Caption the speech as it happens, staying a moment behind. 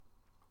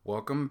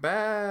Welcome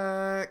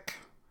back.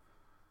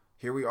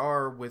 Here we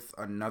are with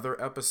another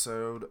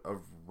episode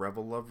of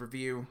Rebel Love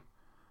Review.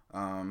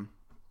 I'm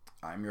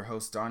your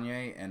host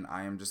Danye, and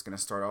I am just gonna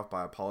start off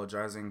by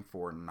apologizing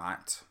for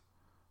not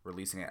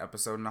releasing an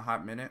episode in a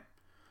hot minute.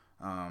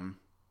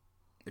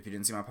 If you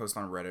didn't see my post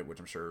on Reddit, which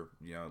I'm sure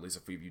at least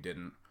a few of you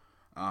didn't,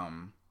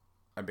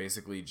 I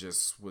basically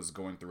just was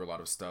going through a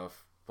lot of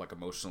stuff, like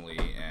emotionally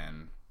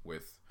and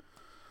with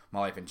my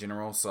life in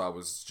general, so I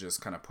was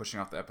just kind of pushing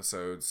off the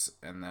episodes,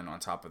 and then on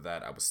top of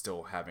that, I was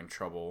still having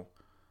trouble,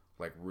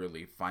 like,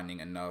 really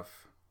finding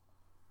enough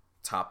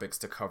topics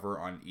to cover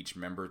on each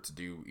member to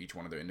do each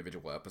one of their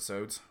individual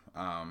episodes.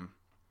 And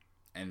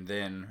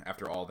then,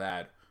 after all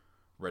that,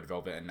 Red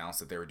Velvet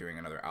announced that they were doing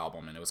another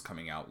album, and it was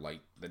coming out,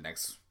 like,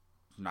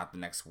 not the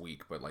next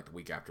week, but, like, the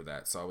week after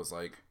that, so I was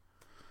like,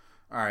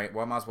 alright,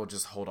 well, I might as well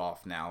just hold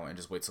off now and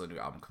just wait till the new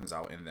album comes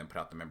out and then put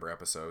out the member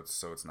episodes,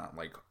 so it's not,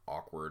 like,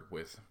 awkward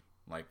with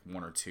like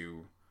one or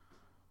two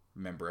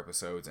member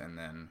episodes and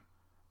then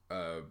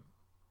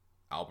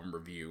album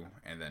review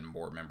and then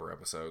more member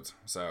episodes.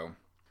 So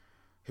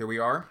here we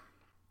are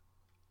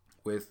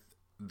with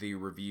the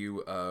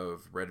review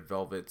of Red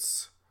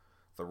Velvet's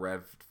the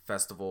ReVe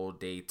Festival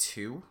Day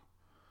 2.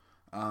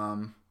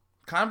 Kind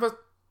of a,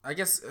 I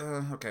guess,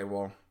 okay,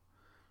 well,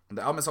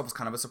 the album itself was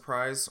kind of a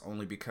surprise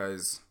only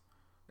because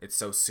it's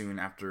so soon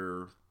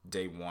after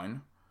Day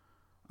 1.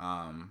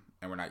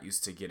 And we're not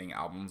used to getting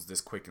albums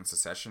this quick in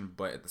succession,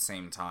 but at the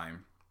same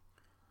time,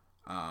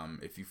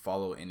 if you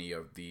follow any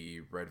of the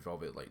Red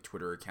Velvet like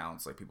Twitter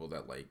accounts, like people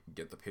that like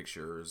get the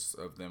pictures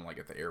of them like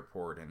at the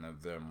airport and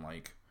of them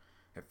like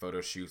at photo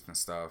shoots and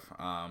stuff,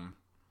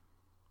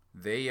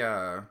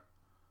 they've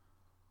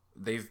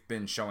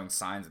been showing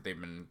signs that they've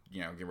been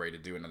getting ready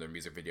to do another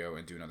music video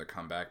and do another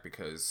comeback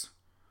because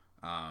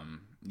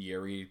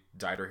Yeri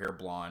dyed her hair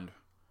blonde,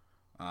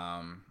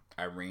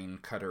 Irene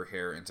cut her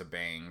hair into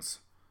bangs.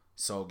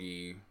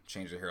 Solgi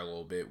changed her hair a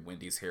little bit.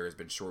 Wendy's hair has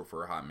been short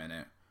for a hot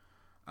minute.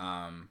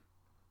 And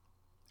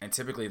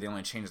typically they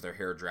only change their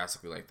hair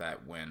drastically like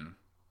that when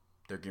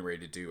they're getting ready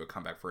to do a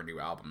comeback for a new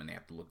album and they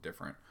have to look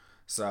different.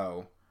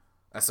 So,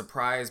 a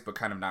surprise, but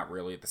kind of not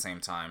really at the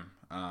same time.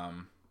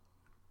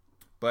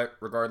 But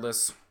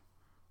regardless,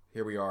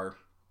 here we are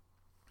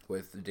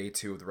with Day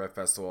 2 of the ReVe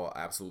Festival. I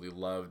absolutely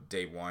loved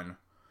Day 1.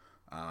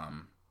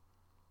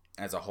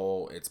 As a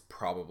whole, it's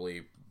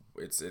probably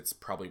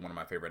one of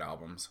my favorite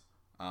albums.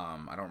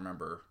 I don't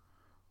remember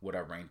what I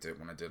ranked it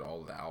when I did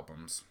all of the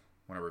albums,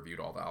 when I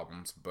reviewed all the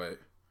albums, but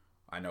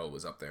I know it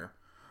was up there.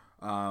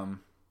 I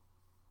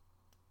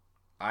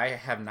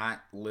have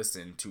not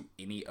listened to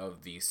any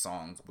of these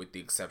songs with the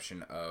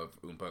exception of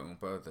Oompa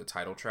Oompa, the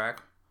title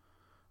track.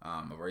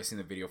 I've already seen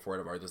the video for it.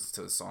 I've already listened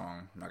to the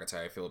song. I'm not going to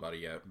tell you how I feel about it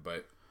yet,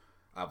 but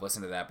I've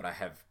listened to that, but I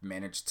have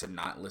managed to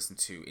not listen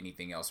to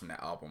anything else from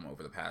that album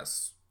over the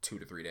past 2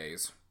 to 3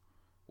 days,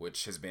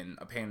 which has been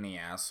a pain in the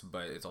ass,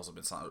 but it's also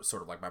been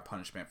sort of like my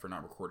punishment for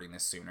not recording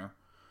this sooner.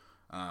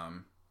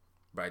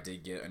 But I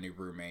did get a new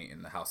roommate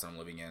in the house that I'm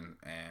living in,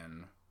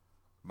 and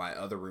my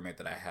other roommate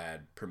that I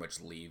had pretty much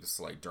leaves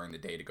like during the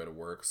day to go to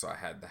work, so I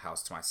had the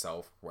house to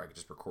myself where I could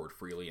just record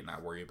freely and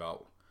not worry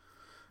about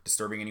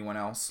disturbing anyone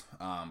else.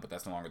 But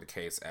that's no longer the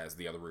case, as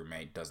the other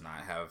roommate does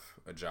not have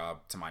a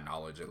job, to my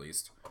knowledge at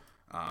least,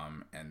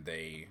 and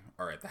they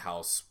are at the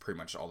house pretty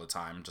much all the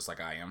time, just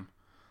like I am.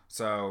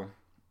 So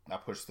I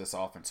pushed this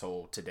off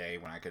until today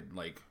when I could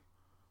like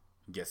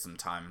get some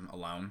time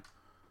alone.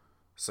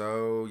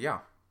 So yeah,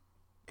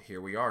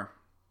 here we are.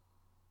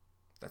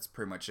 That's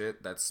pretty much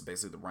it. That's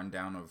basically the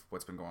rundown of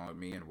what's been going on with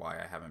me and why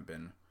I haven't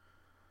been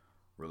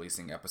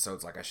releasing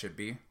episodes like I should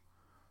be.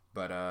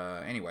 But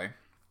anyway,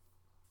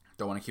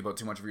 don't want to keep up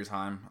too much of your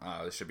time.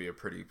 This should be a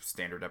pretty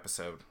standard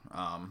episode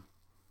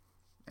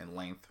in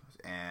length,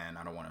 and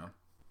I don't want to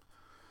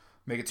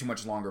make it too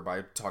much longer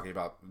by talking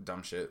about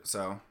dumb shit.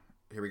 So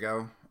here we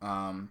go.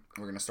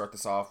 We're going to start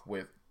this off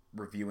with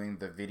reviewing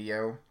the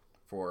video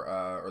for,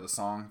 or the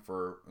song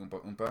for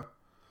Oompa Oompa.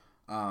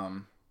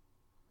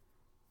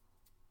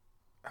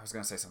 I was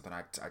going to say something.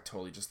 I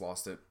totally just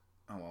lost it.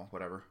 Oh well,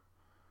 whatever.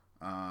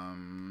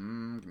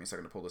 Give me a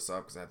second to pull this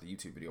up because I have the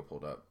YouTube video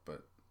pulled up,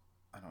 but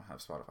I don't have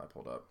Spotify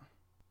pulled up.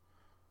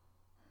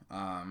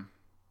 And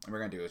we're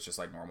going to do it just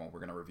like normal. We're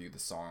going to review the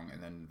song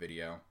and then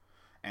video.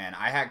 And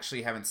I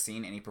actually haven't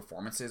seen any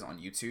performances on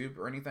YouTube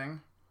or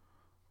anything.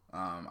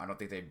 I don't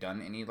think they've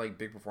done any like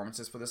big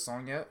performances for this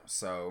song yet,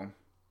 so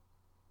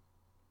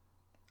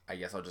I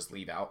guess I'll just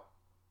leave out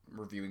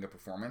reviewing a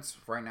performance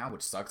right now,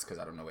 which sucks because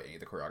I don't know what any of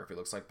the choreography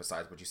looks like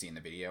besides what you see in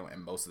the video,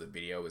 and most of the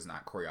video is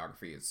not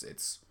choreography,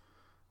 it's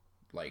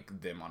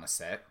like them on a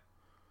set.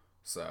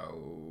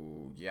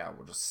 So yeah,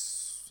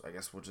 I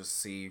guess we'll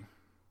just see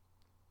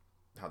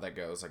how that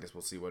goes. I guess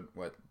we'll see what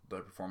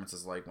the performance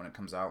is like when it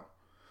comes out.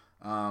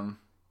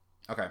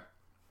 Okay,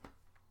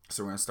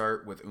 so we're gonna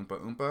start with Oompa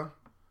Oompa.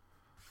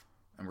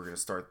 And we're going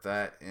to start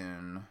that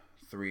in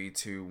 3,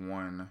 2,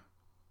 1,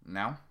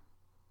 now.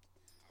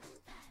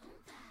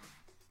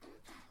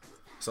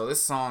 So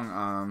this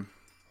song,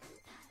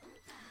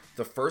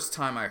 the first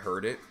time I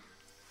heard it,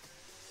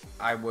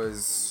 I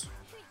was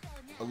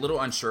a little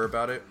unsure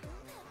about it,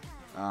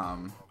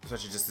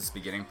 especially just this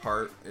beginning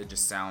part. It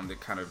just sounded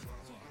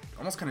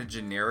almost kind of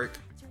generic.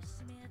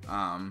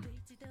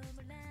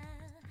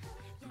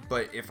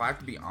 But if I have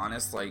to be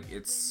honest, like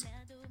it's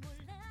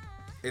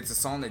a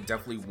song that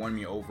definitely won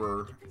me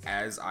over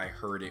as I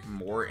heard it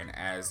more and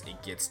as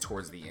it gets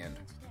towards the end.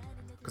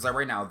 Because like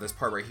right now, this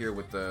part right here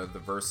with the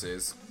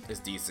verses is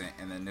decent,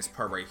 and then this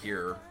part right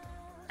here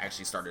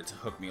actually started to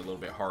hook me a little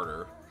bit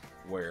harder,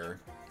 where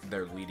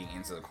they're leading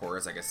into the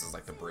chorus. I guess is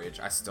like the bridge.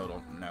 I still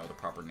don't know the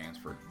proper names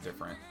for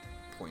different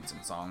points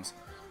in songs,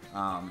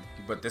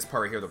 but this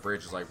part right here, the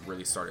bridge, is like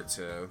really started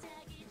to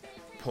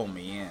pull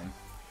me in.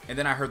 And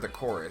then I heard the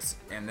chorus,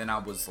 and then I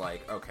was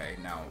like, okay,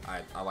 no,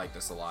 I like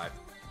this a lot.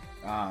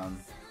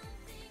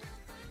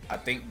 I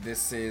think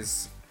this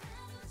is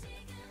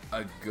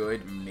a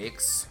good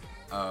mix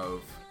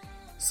of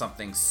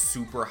something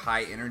super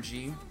high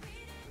energy,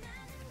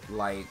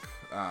 like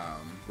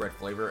Red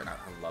Flavor, and I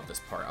love this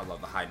part. I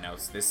love the high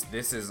notes.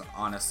 This is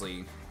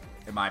honestly,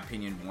 in my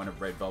opinion, one of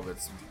Red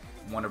Velvet's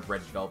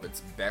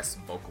best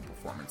vocal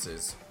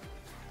performances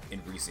in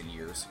recent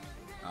years,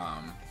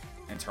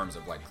 in terms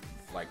of like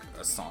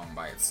a song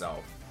by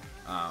itself.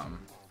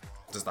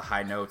 Just the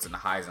high notes and the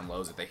highs and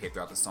lows that they hit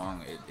throughout the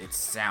song, it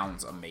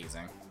sounds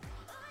amazing.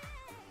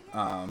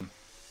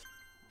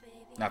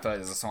 I feel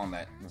like it's a song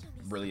that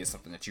really is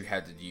something that you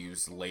had to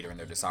use later in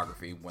their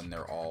discography when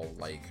they're all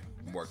like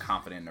more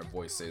confident in their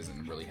voices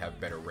and really have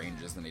better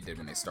ranges than they did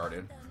when they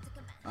started.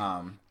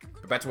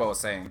 But back to what I was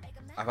saying,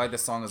 I feel like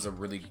this song is a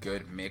really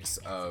good mix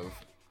of.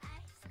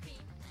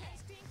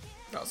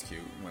 That was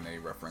cute when they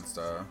referenced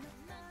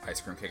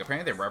Ice Cream Cake.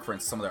 Apparently they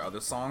referenced some of their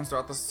other songs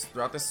throughout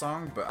this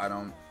song, but I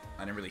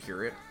didn't really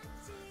hear it.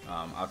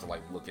 I'll have to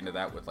like look into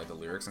that with like the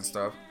lyrics and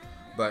stuff.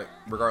 But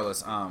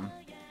regardless,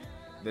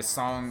 this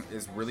song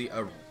is really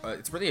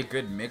it's really a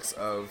good mix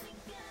of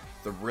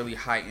the really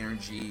high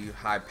energy,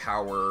 high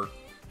power,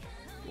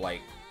 like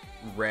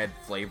Red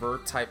Flavor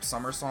type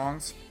summer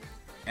songs,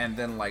 and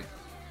then like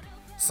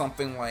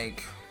something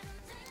like,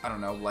 I don't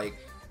know, like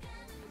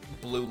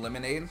Blue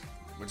Lemonade,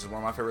 which is one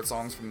of my favorite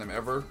songs from them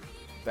ever.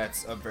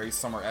 That's a very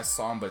summer-esque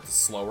song, but it's a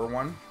slower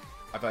one.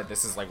 I feel like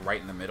this is like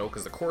right in the middle,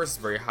 because the chorus is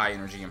very high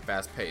energy and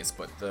fast paced,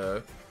 but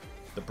the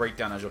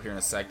breakdown, as you'll hear in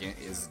a second,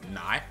 is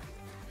not.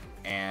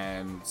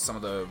 And some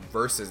of the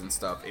verses and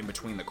stuff in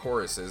between the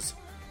choruses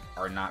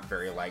are not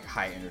very like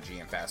high energy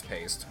and fast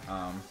paced.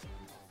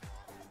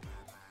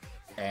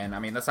 And I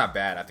mean, that's not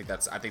bad. I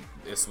think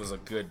this was a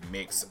good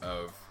mix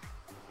of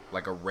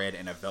like a Red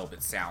and a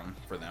Velvet sound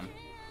for them.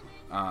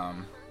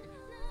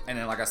 And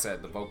then, like I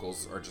said, the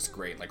vocals are just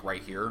great. Like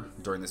right here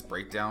during this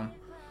breakdown,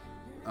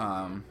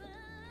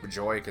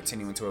 Joy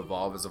continuing to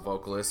evolve as a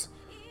vocalist.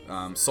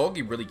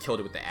 Solgi really killed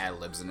it with the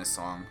ad-libs in this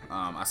song.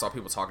 I saw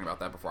people talking about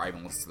that before I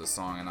even listened to the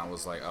song, and I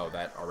was like, oh,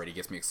 that already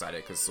gets me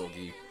excited, because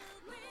Solgi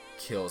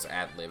kills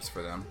ad-libs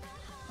for them.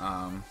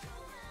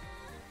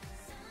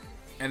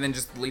 And then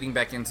just leading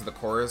back into the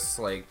chorus,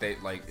 like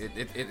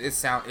it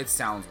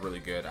sounds really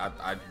good.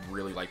 I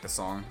really like the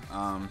song.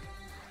 I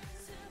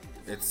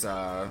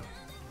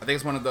think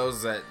it's one of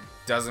those that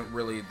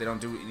they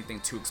don't do anything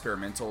too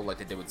experimental like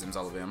they did with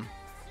Zimzalabim.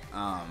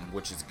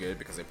 Which is good,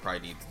 because they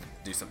probably need to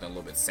do something a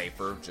little bit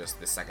safer just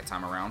the second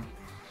time around.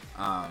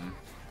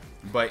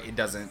 But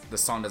the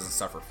song doesn't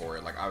suffer for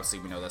it. Like, obviously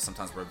we know that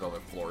sometimes Red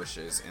Velvet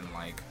flourishes in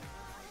like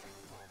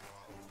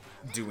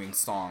doing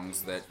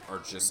songs that are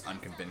just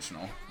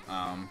unconventional.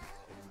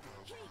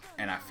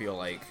 And I feel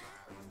like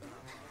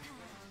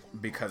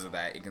because of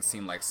that, it can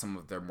seem like some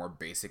of their more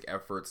basic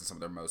efforts and some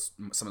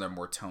of their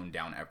more toned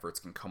down efforts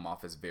can come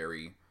off as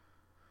very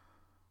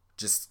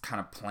just kind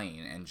of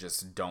plain and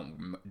just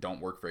don't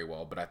work very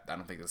well. But I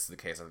don't think this is the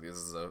case. I think this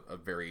is a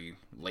very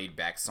laid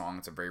back song.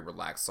 It's a very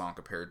relaxed song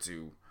compared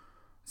to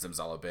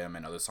Zimzalabim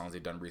and other songs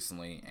they've done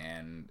recently,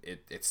 and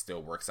it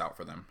still works out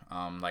for them.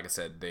 Like I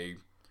said, the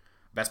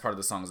best part of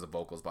the song is the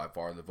vocals by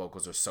far. The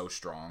vocals are so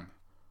strong,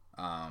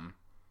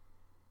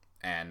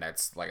 and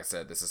that's, like I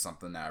said, this is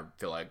something that I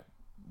feel like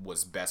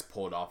was best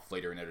pulled off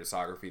later in their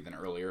discography than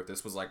earlier. If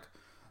this was like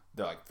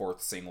their like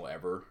fourth single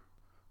ever,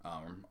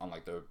 on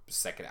like the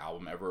second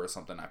album ever or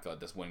something, I feel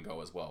like this wouldn't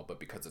go as well. But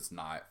because it's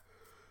not,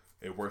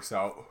 it works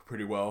out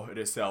pretty well, and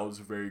it sounds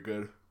very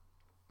good.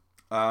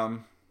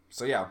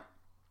 So yeah,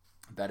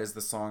 that is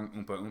the song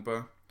Oompa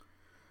Oompa.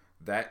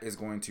 That is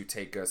going to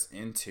take us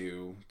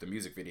into the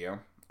music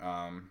video,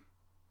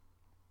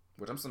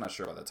 which I'm still not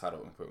sure about that title,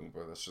 Oompa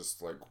Oompa. That's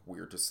just like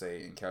weird to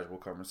say in casual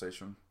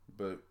conversation,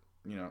 but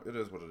you know, it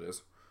is what it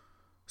is.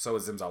 So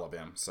is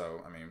Zimzalabim.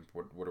 So I mean,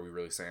 what are we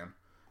really saying?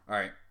 All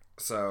right,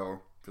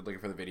 so if you're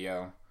looking for the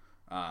video,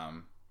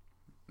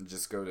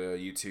 just go to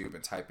YouTube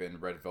and type in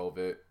Red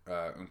Velvet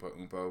Oompa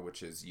Oompa,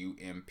 which is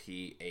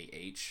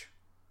UMPAH,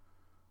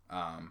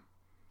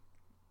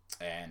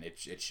 and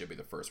it should be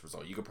the first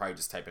result. You could probably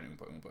just type in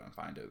Oompa Oompa and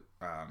find it,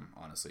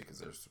 honestly, because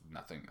there's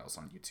nothing else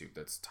on YouTube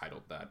that's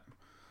titled that.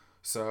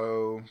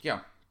 So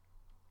yeah,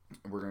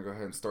 we're gonna go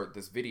ahead and start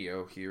this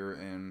video here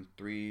in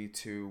 3,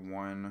 2,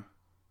 1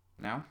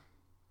 now.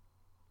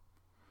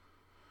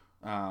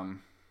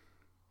 Um,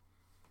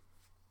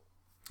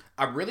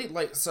 I really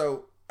like,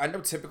 so I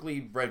know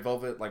typically Red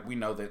Velvet, like we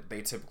know that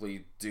they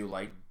typically do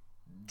like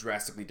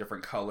drastically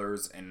different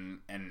colors and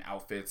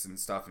outfits and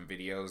stuff and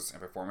videos and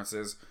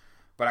performances.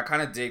 But I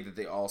kind of dig that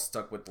they all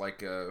stuck with like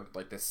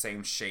the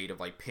same shade of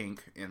like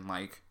pink in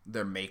like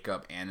their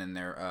makeup and in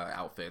their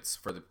outfits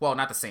for the, well,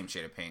 not the same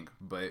shade of pink,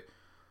 but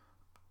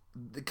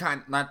the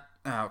kind, not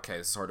okay,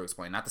 this is hard to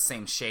explain. Not the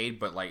same shade,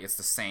 but like it's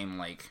the same,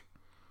 like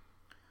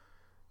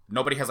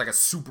nobody has like a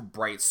super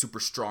bright, super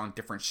strong,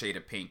 different shade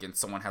of pink, and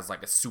someone has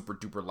like a super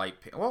duper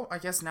light pink. Well, I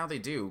guess now they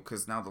do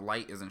because now the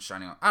light isn't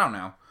shining on. I don't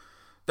know.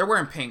 They're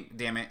wearing pink,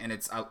 damn it, and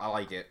I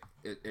like it.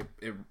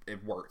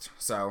 It worked.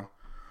 So,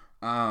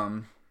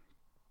 and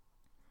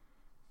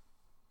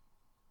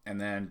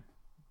then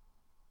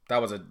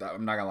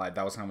I'm not gonna lie,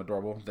 that was kind of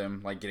adorable.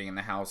 Them like getting in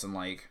the house and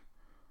like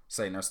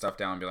setting their stuff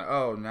down and be like,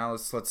 oh, now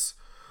let's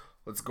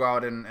go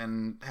out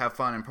and have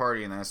fun and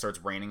party, and then it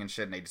starts raining and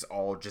shit, and they just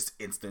all just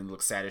instantly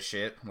look sad as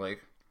shit,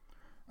 like,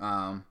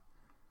 and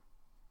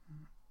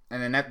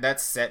then that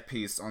set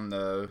piece on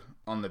the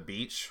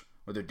beach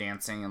where they're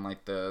dancing and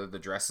like the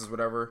dresses,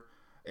 whatever,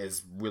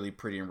 is really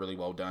pretty and really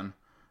well done.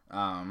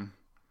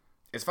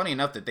 It's funny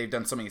enough that they've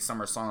done so many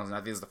summer songs, and I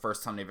think this is the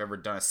first time they've ever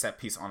done a set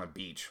piece on a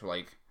beach.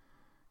 Like,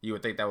 you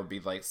would think that would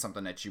be like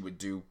something that you would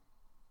do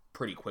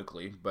pretty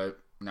quickly, but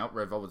no,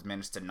 Red Velvet's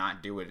managed to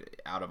not do it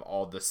out of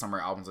all the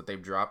summer albums that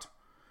they've dropped.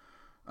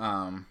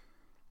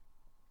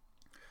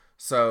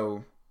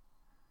 So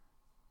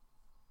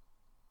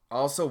I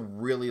also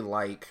really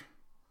like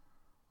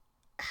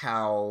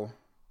how,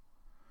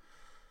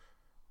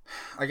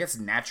 I guess,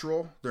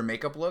 natural their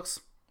makeup looks.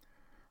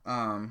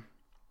 Um,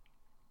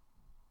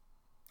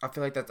 I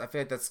feel like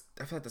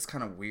that's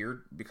kind of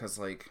weird because,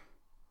 like,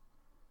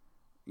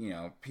 you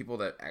know, people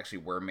that actually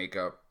wear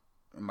makeup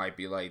might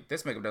be like,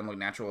 this makeup doesn't look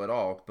natural at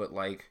all. But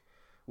like,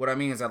 what I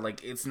mean is that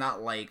like it's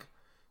not like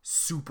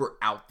super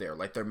out there.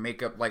 Like their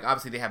makeup, like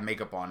obviously they have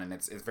makeup on and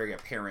it's very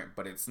apparent,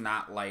 but it's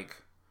not like,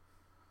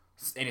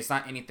 and it's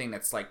not anything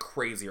that's like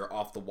crazy or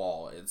off the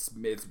wall. It's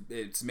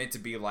meant to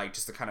be like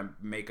just the kind of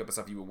makeup and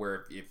stuff you would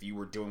wear if you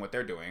were doing what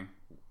they're doing,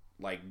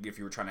 like if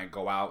you were trying to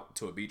go out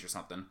to a beach or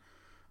something,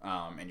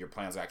 and your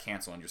plans got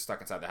canceled and you're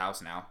stuck inside the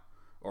house now,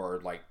 or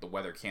like the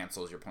weather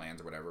cancels your plans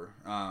or whatever.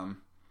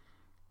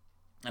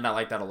 And I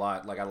like that a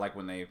lot. Like I like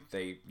when they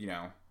you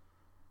know,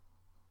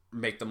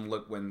 make them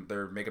look, when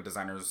their makeup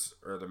designers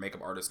or their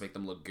makeup artists make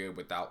them look good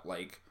without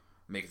like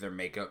making their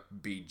makeup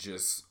be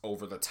just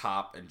over the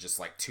top and just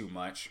like too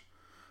much.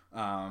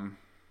 Also,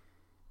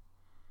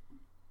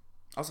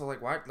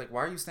 like why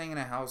are you staying in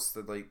a house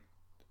that like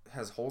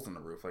has holes in the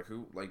roof? Like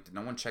who, like, did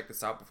no one check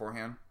this out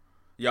beforehand?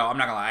 Yo, I'm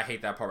not gonna lie, I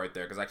hate that part right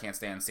there because I can't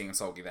stand seeing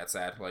Sulky that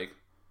sad. Like,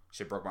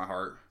 shit broke my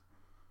heart.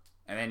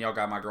 And then y'all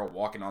got my girl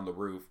walking on the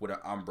roof with an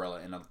umbrella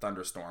in a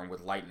thunderstorm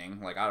with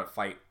lightning. Like, I would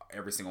fight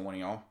every single one of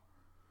y'all.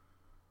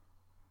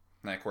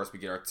 And then, of course, we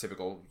get our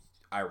typical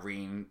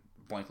Irene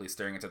blankly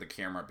staring into the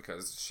camera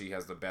because she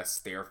has the best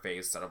stare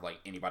face out of, like,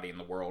 anybody in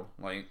the world.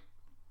 Like,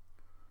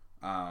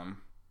 and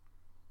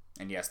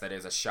yes, that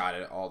is a shot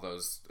at all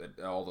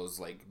those,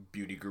 like,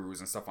 beauty gurus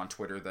and stuff on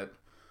Twitter that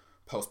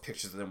post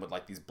pictures of them with,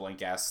 like, these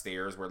blank-ass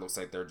stares where it looks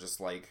like they're just,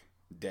 like,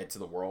 dead to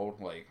the world.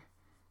 Like,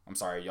 I'm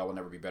sorry, y'all will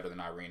never be better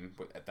than Irene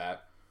at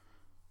that.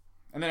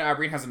 And then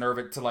Irene has a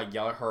nerve to like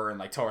yell at her and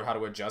like tell her how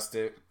to adjust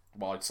it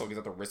while like Sulky's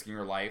out there risking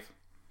her life.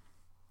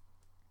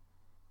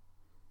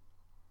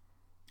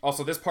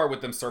 Also, this part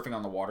with them surfing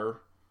on the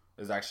water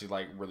is actually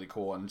like really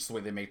cool, and just the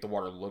way they make the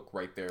water look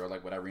right there,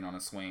 like with Irene on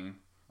a swing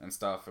and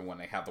stuff, and when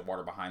they have the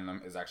water behind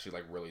them is actually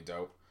like really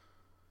dope.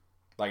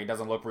 Like, it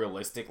doesn't look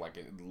realistic, like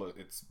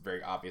it's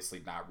very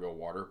obviously not real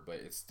water, but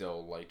it's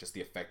still like just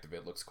the effect of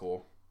it looks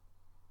cool.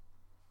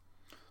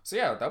 So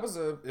yeah, that was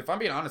if I'm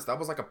being honest, that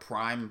was like a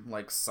prime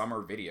like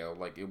summer video.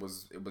 Like it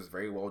was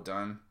very well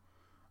done.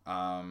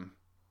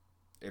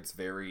 It's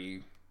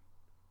very,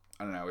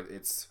 I don't know,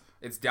 it's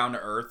down to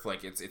earth,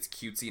 like it's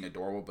cutesy and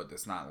adorable, but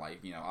it's not like,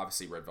 you know,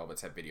 obviously Red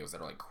Velvet's have videos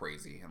that are like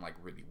crazy and like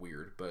really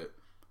weird, but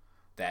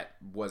that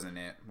wasn't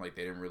it. Like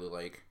they didn't really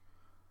like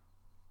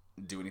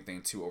do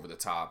anything too over the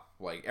top.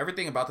 Like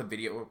everything about the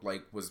video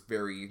like was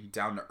very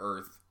down to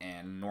earth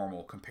and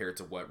normal compared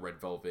to what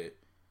Red Velvet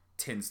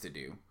tends to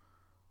do.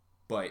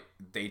 But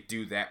they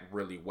do that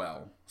really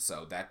well.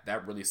 So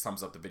that really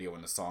sums up the video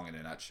in the song in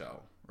a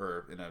nutshell.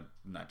 Or in a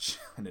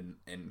nutshell.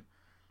 In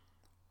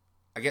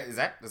I guess, is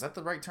that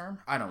the right term?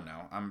 I don't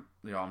know. I'm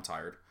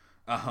tired.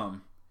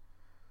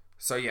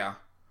 So yeah.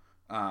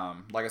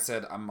 Like I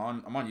said, I'm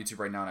on YouTube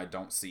right now and I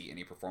don't see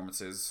any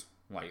performances,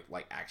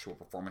 like actual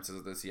performances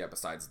of this yet,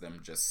 besides them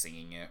just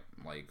singing it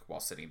like while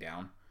sitting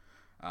down.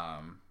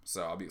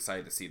 So I'll be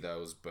excited to see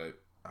those,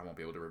 but I won't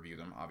be able to review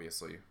them,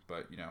 obviously.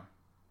 But you know,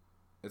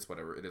 it's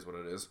whatever. It is what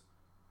it is.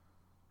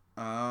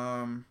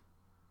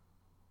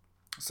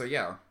 So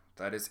yeah,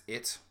 that is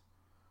it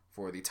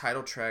for the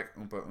title track,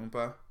 Oompa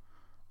Oompa.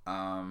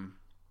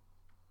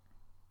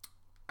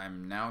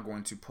 I'm now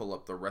going to pull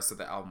up the rest of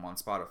the album on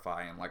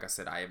Spotify, and like I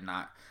said, I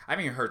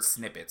haven't even heard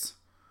snippets.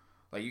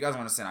 Like, you guys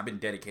understand, I've been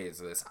dedicated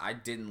to this. I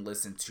didn't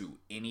listen to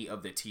any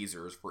of the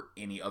teasers for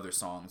any other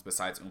songs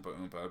besides Oompa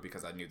Oompa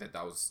because I knew that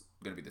was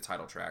going to be the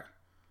title track.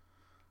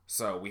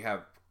 So, we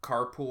have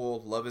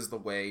Carpool, Love is the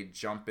Way,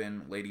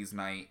 Jumpin', Ladies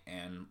Night,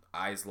 and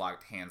Eyes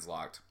Locked, Hands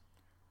Locked.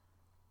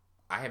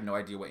 I have no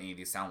idea what any of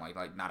these sound like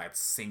not a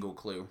single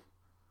clue.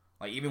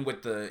 Like, even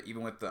with the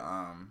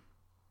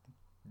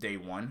day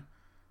one,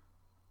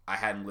 I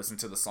hadn't listened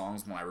to the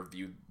songs when I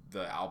reviewed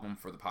the album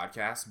for the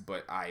podcast,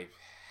 but I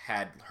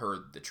had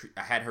heard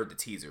the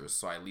teasers,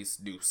 so I at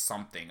least knew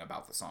something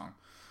about the song.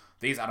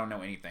 These, I don't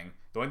know anything.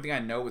 The only thing I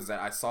know is that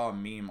I saw a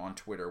meme on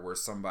Twitter where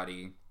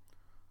somebody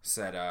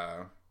said,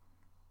 I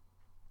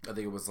think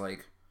it was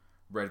like,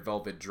 Red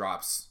Velvet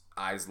drops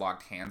Eyes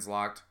Locked, Hands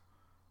Locked,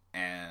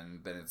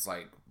 and then it's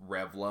like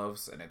Rev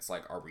Loves, and it's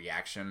like our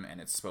reaction, and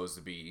it's supposed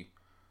to be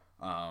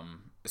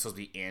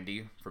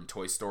Andy from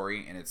Toy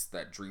Story, and it's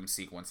that dream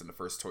sequence in the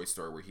first Toy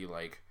Story where he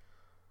like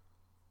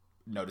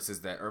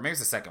notices that, or maybe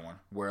it's the second one,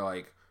 where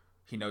like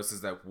he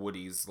notices that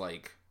Woody's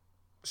like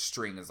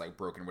string is like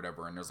broken or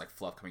whatever, and there's like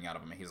fluff coming out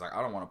of him, and he's like,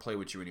 I don't want to play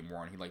with you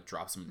anymore, and he like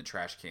drops him in the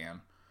trash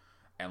can.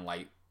 And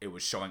like it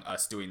was showing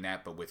us doing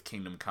that, but with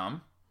Kingdom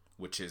Come,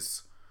 which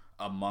is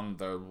among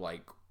the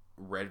like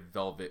Red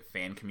Velvet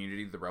fan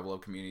community, the Rebel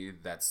community,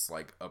 that's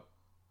like a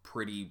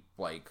pretty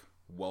like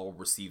well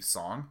received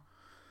song.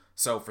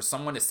 So for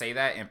someone to say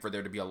that and for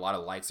there to be a lot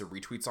of likes or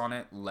retweets on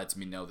it lets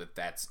me know that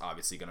that's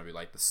obviously going to be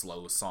like the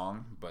slowest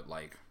song, but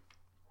like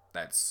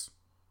that's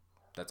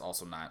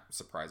also not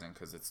surprising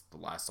because it's the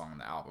last song on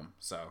the album.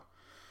 So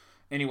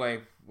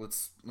anyway,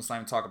 let's not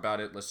even talk about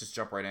it. Let's just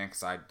jump right in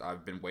because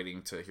I've been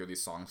waiting to hear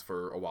these songs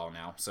for a while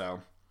now.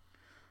 So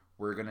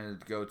we're going to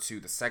go to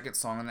the second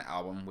song on the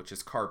album, which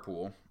is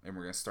Carpool, and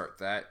we're going to start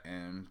that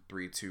in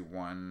 3, 2,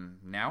 1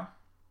 now.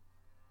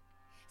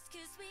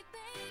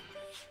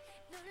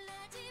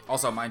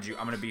 Also, mind you,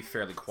 I'm going to be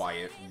fairly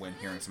quiet when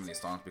hearing some of these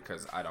songs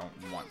because I don't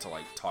want to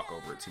like talk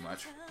over it too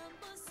much.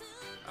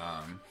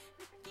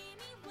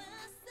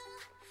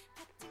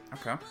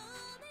 Okay.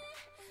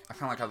 I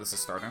kind of like how this is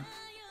starting.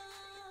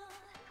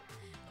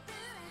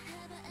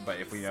 But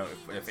if we know,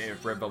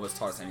 if Red Velvet's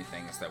taught us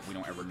anything, it's that we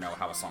don't ever know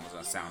how a song is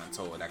going to sound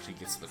until it actually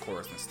gets to the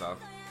chorus and stuff.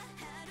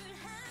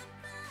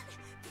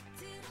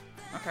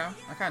 Okay,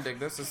 I kind of dig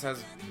this. This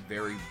has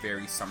very,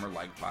 very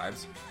summer-like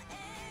vibes.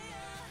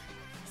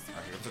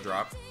 Alright, here's the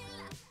drop.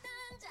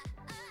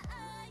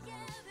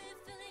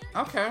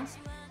 Okay.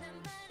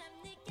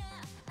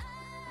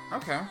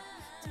 Okay.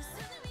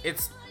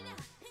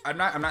 I'm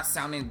not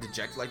sounding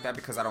dejected like that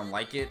because I don't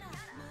like it.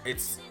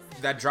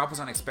 That drop was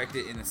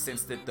unexpected in the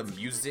sense that the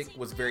music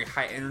was very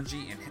high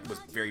energy and it was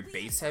very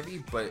bass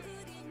heavy, but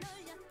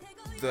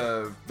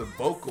the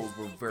vocals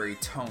were very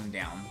toned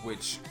down,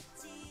 which,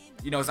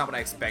 you know, is not what I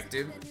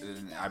expected.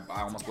 I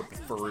almost would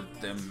prefer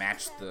them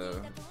match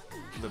the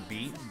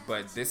beat,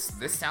 but this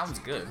sounds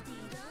good.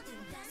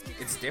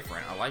 It's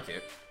different. I like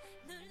it.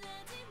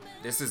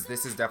 This is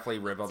definitely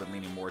Red Velvet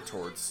leaning more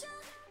towards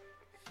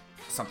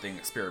something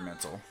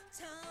experimental.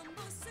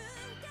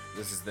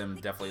 This is them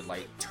definitely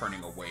like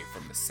turning away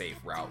from the safe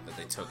route that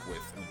they took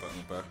with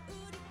Oompa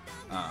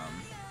Oompa.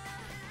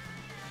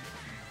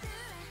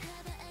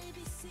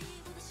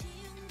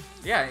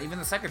 Yeah, even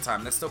the second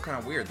time, that's still kind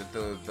of weird that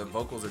the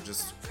vocals are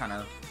just kind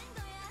of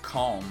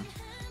calm.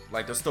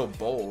 Like, they're still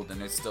bold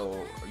and it's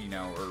still,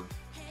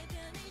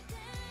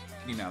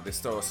 there's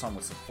still a song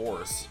with some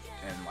force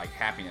and like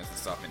happiness and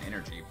stuff and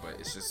energy, but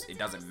it's just, it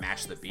doesn't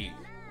match the beat.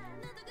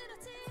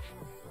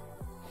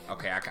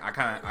 Okay, I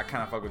kind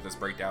of fuck with this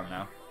breakdown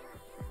now.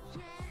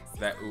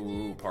 That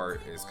ooh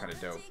part is kind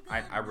of dope.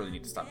 I really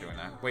need to stop doing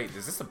that. Wait,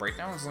 is this the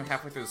breakdown? This is like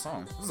halfway through the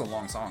song. This is a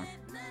long song.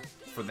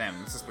 For them,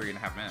 this is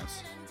 3.5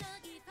 minutes.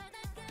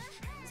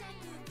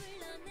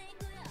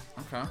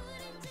 Okay.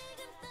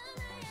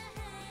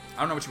 I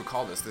don't know what you would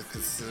call this,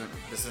 because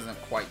this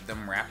isn't quite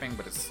them rapping,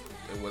 but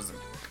it wasn't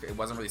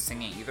really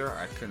singing either.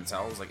 I couldn't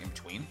tell. It was like in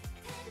between.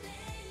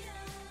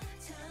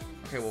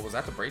 Okay, well, was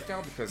that the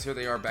breakdown? Because here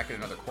they are back in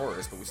another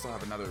chorus, but we still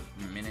have another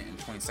minute and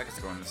 20 seconds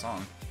to go in the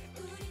song.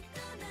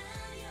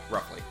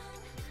 Roughly.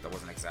 That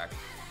wasn't exact.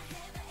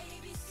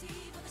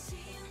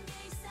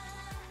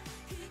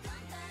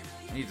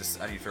 I need to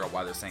figure out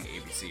why they're saying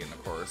ABC in the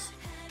chorus.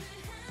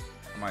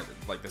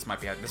 This might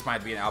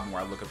be an album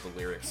where I look up the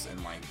lyrics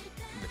and like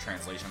the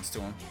translations to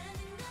them,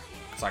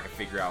 so I can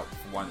figure out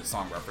one of the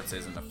song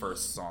references in the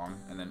first song,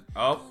 and then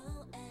I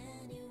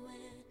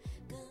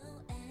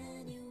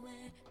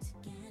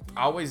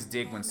always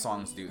dig when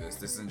songs do this.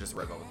 This isn't just a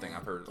Red Velvet thing.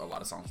 I've heard a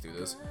lot of songs do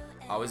this.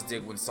 I always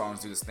dig when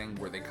songs do this thing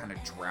where they kind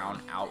of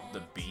drown out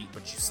the beat,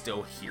 but you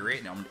still hear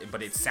it.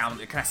 But it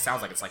kind of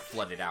sounds like it's like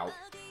flooded out.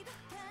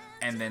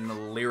 And then the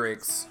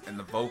lyrics and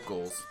the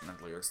vocals,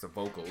 the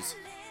vocals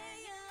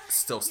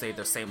still stay at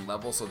their same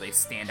level, so they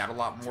stand out a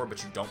lot more,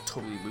 but you don't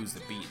totally lose the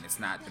beat, and it's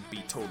not the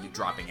beat totally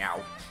dropping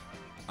out.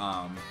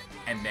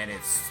 And then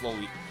it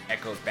slowly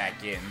echoes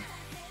back in,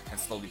 and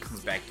slowly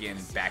comes back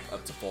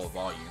up to full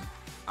volume.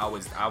 I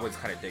always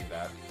kind of dig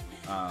that.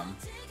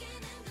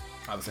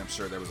 Obviously, I'm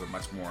sure there was a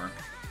much more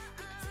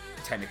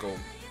technical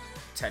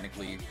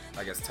technically,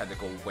 I guess,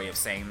 technical way of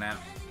saying that.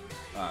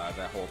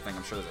 That whole thing.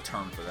 I'm sure there's a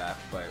term for that,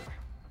 but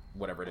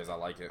whatever it is, I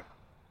like it.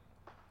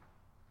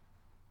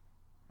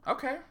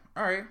 Okay,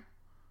 all right.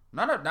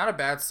 Not a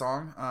bad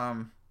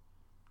song.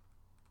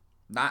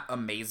 Not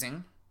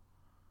amazing,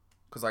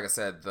 because like I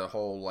said, the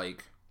whole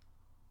like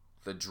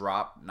the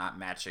drop not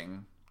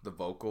matching the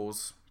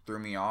vocals threw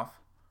me off.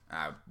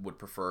 I would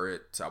prefer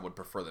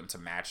them to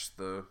match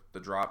the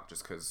drop,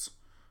 just because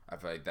I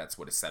feel like that's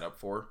what it's set up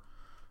for.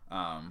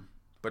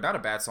 But not a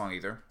bad song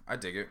either. I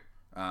dig it.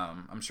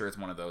 I'm sure it's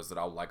one of those that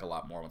I'll like a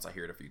lot more once I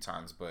hear it a few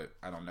times, but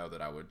I don't know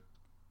that I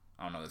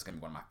don't know that's gonna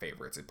be one of my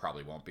favorites. It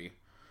probably won't be.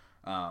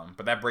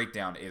 But that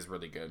breakdown is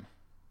really good.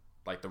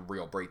 Like the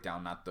real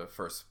breakdown, not the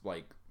first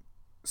like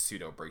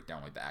pseudo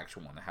breakdown, like the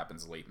actual one that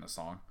happens late in the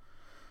song.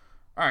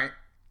 Alright,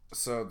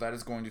 so that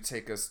is going to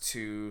take us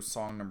to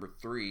song number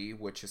 3,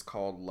 which is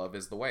called Love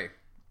Is The Way.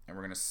 And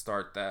we're going to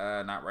start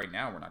that, not right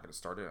now, we're not going to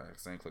start it, I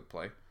accidentally click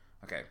play.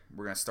 Okay,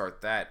 we're going to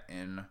start that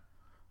in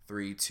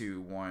 3,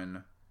 2,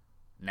 1,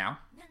 now.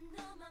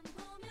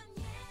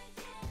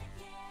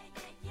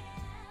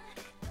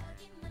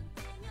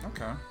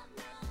 Okay.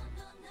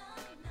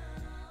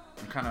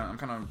 I'm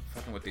kind of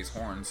fucking with these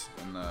horns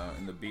in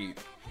the beat.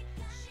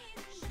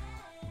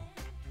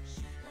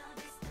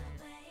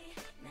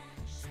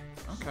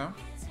 Okay.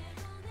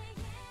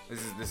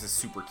 This is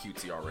super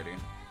cutesy already.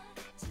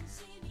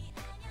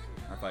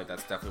 I feel like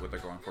that's definitely what they're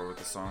going for with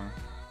the song.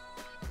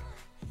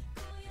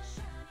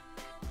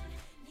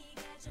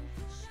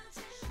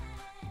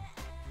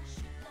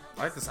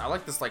 I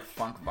like this like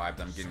funk vibe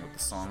that I'm getting with the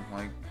song.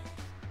 Like,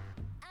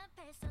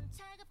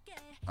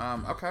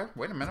 okay,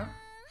 wait a minute.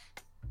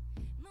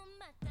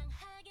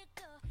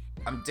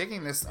 I'm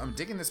digging this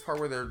part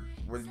where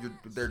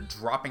they're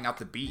dropping out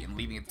the beat and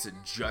leaving it to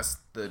just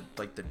the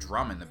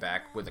drum in the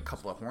back with a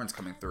couple of horns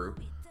coming through.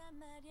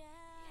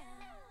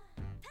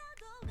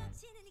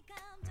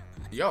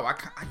 Yo, I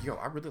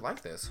really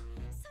like this.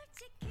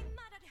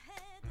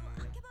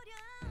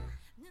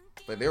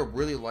 Like they're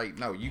really like,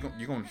 no, you're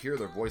gonna hear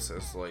their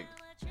voices, like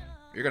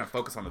you're gonna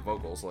focus on the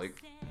vocals,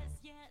 like.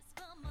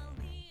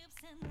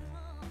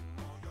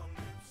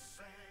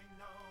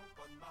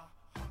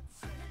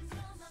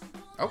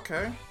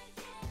 Okay.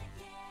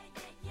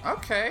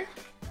 Okay.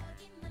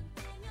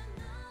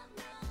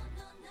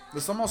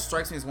 This almost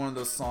strikes me as one of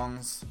those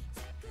songs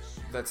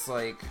that's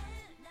like.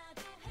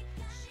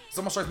 This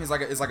almost strikes me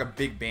as like a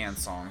big band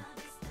song.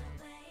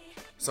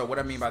 So what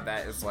I mean by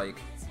that is like,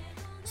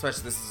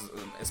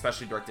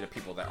 especially directed at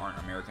people that aren't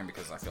American,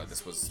 because I feel like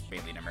this was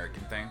mainly an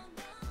American thing,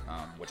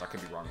 which I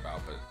could be wrong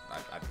about, but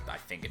I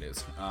think it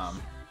is.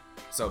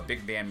 So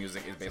big band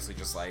music is basically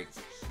just like,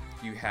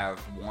 you have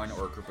one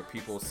or a group of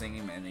people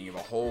singing, and then you have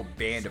a whole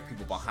band of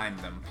people behind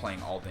them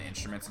playing all the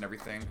instruments and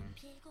everything.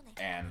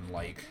 And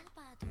like,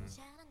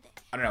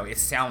 I don't know, it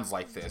sounds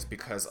like this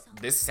because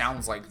this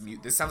sounds like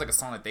a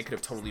song that they could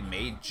have totally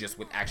made just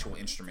with actual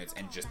instruments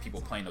and just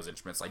people playing those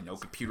instruments, like no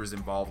computers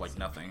involved, like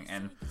nothing.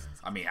 And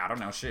I mean, I don't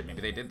know, shit,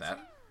 maybe they did that.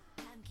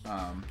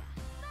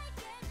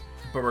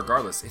 But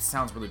regardless, it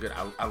sounds really good.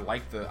 I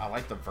like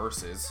the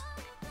verses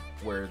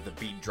where the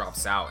beat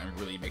drops out and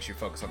really makes you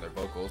focus on their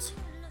vocals.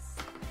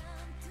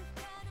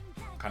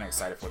 Kind of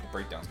excited for what the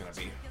breakdown's gonna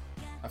be.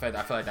 I feel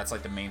like that's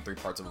like the main 3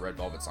 parts of a Red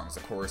Velvet song: is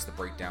the chorus, the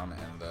breakdown,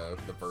 and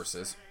the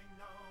verses.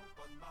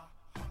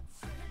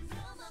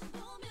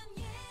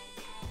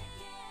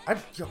 I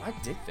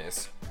dig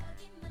this.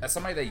 As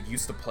somebody that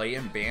used to play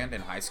in band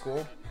in high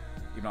school,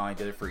 even though I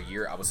did it for a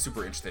year, I was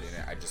super interested in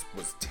it. I just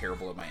was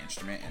terrible at my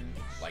instrument and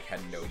like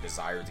had no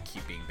desire to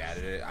keep being bad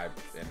at it. I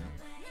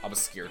was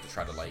scared to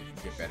try to like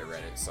get better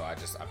at it, so I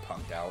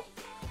punked out.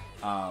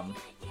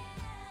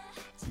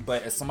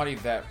 But as somebody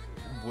that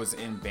was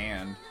in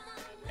band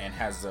and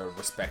has a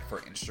respect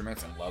for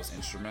instruments and loves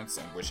instruments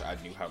and wish I'd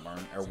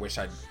learned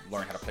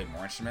how to play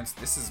more instruments,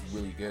 this is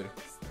really good.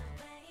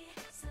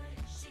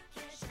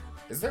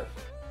 Is there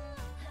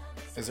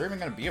even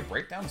gonna be a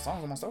breakdown? The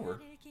song's almost over.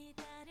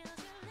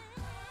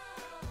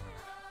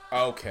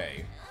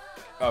 Okay,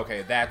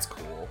 that's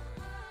cool.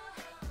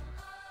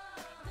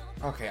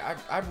 Okay,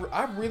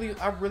 I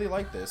really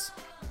like this.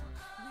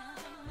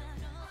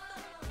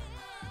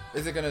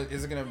 Is it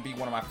gonna be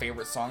one of my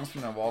favorite songs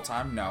from them of all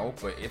time? No,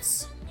 but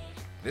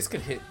this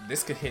could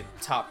hit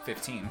top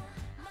 15.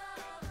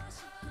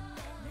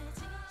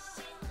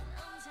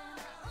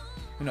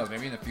 Who knows?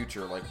 Maybe in the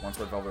future, like once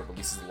Red Velvet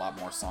releases a lot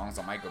more songs,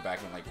 I might go back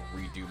and like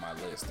redo my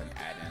list and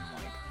add in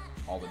like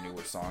all the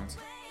newer songs.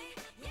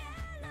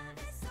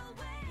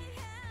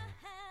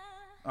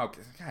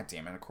 Okay, god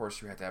damn it! Of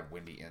course you had to have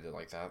Windy end it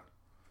like that.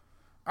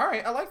 All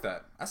right, I like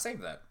that. I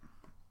saved that.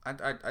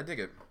 I dig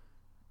it.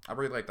 I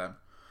really like that.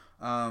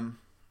 All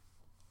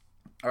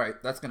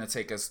right, that's gonna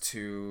take us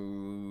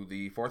to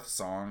the 4th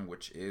song,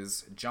 which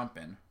is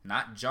 "Jumpin',"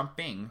 not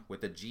 "jumping"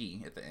 with a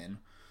G at the end,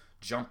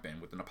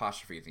 "Jumpin'" with an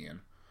apostrophe at the end.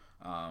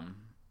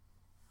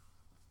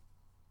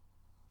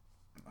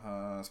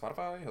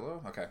 Spotify,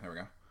 hello. Okay, there we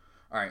go.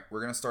 All right,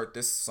 we're gonna start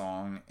this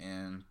song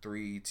in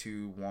 3,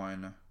 2,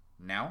 1,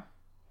 now.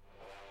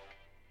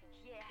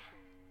 Yeah,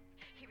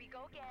 here we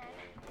go again.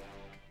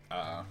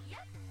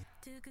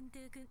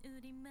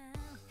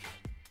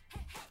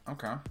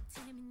 Okay.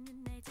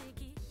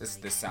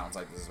 This sounds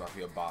like this is about to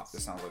be a bop.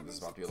 This sounds like this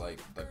is about to be like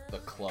the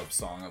club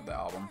song of the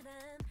album.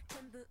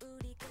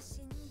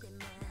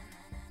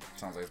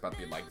 Sounds like it's about to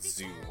be like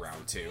Zoo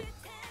Round 2.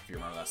 If you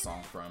remember that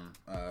song from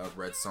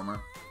Red Summer.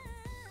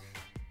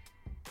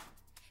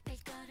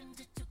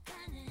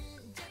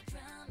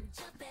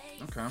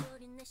 Okay.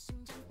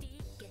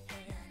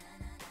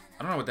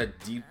 I don't know what that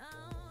deep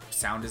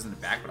sound is in the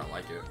back, but I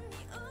like it.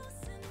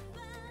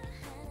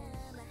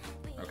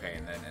 Okay,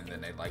 and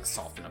then they like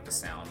soften up the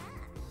sound.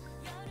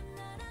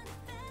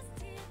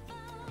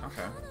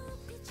 Okay.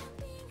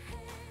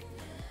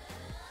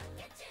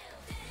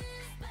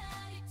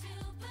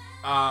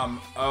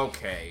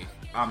 Okay.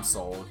 I'm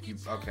sold.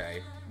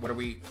 Okay. What are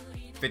we?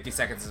 50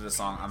 seconds into the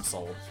song, I'm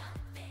sold.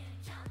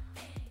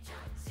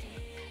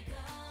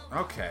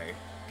 Okay.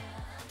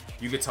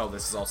 You could tell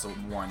this is also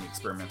more on the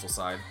experimental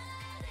side.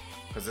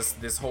 Because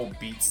this whole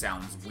beat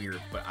sounds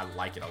weird, but I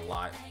like it a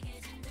lot.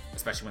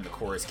 Especially when the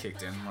chorus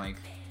kicked in. Like,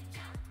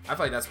 I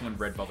feel like that's when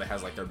Red Velvet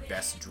has like their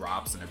best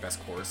drops and their best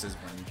choruses,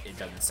 when it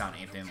doesn't sound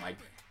anything like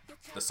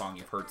the song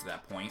you've heard to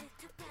that point,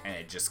 and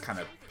it just kind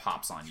of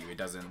pops on you. It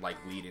doesn't like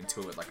lead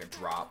into it like a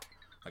drop,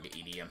 like an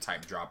EDM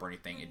type drop or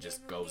anything. It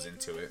just goes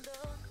into it.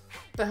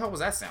 What the hell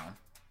was that sound?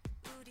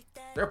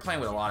 They're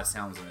playing with a lot of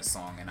sounds in this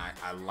song, and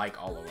I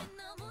like all of them.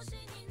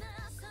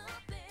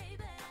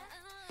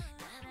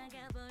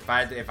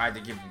 If I had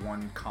to give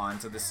one con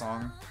to this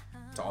song,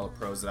 to all the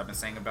pros that I've been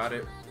saying about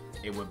it,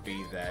 it would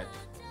be that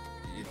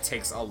it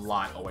takes a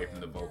lot away from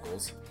the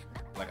vocals.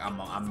 Like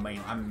I'm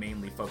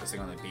mainly focusing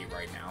on the beat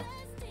right now,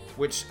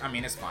 which I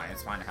mean it's fine.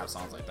 It's fine to have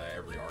songs like that.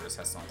 Every artist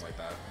has songs like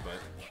that, but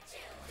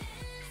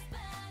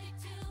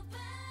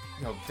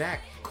you know, that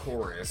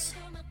chorus.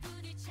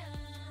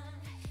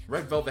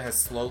 Red Velvet has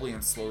slowly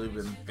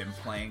been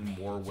playing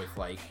more with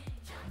like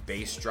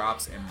bass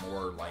drops and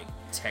more like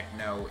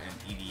techno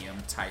and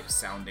EDM type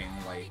sounding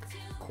like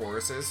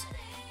choruses,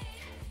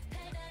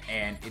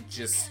 and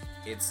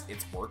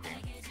it's working.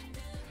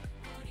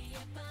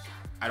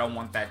 I don't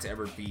want that to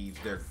ever be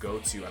their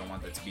go-to. I don't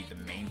want that to be the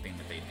main thing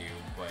that they do,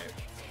 but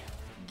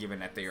given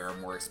that they are a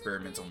more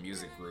experimental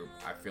music group,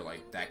 I feel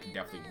like that can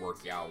definitely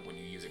work out when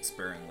you use it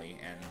sparingly,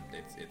 and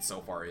it so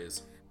far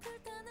is.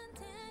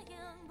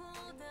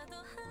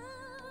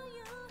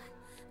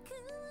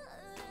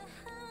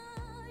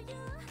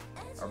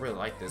 I really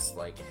like this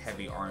like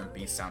heavy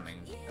R&B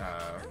sounding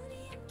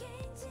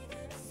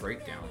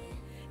breakdown.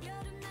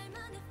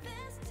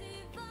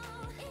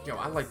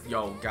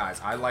 Yo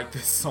guys, I like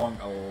this song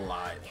a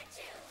lot.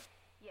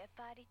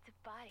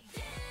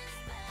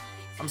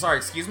 I'm sorry,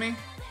 excuse me?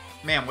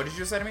 Ma'am, what did you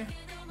just say to me?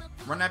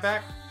 Run that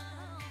back?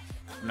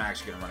 I'm not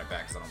actually gonna run it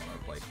back because I don't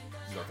want to like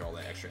go through all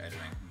that extra editing,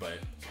 but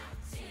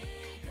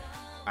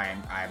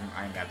I'm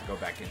gonna have to go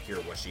back and hear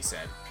what she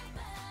said.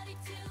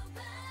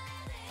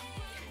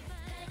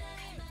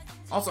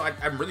 Also,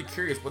 I'm really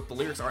curious what the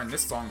lyrics are in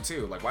this song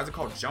too. Like, why is it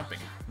called Jumping?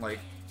 Like,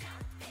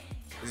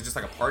 is it just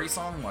like a party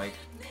song? Like,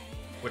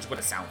 which what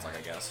it sounds like,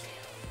 I guess.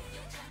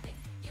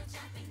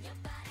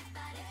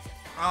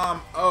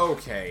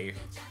 Okay.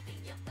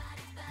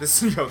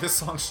 This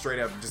song straight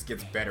up just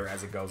gets better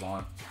as it goes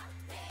on.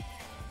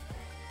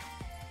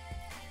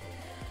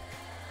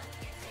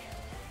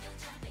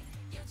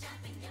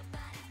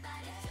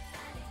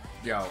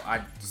 Yo,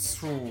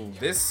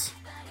 this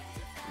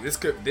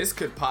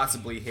could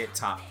possibly hit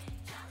top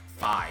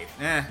 5.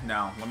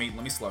 No, let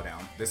me slow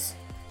down.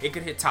 It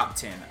could hit top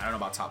 10. I don't know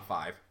about top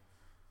 5.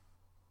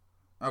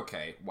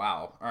 Okay,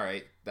 wow.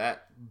 Alright,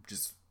 that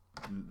just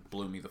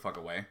blew me the fuck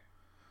away.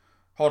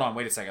 Hold on,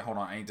 wait a second. Hold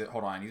on, I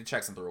need to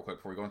check something real quick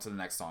before we go into the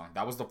next song.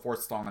 That was the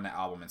 4th song on the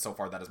album, and so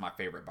far that is my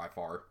favorite by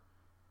far.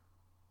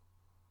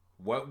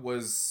 What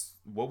was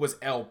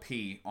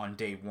LP on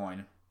day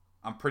 1?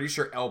 I'm pretty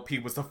sure LP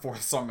was the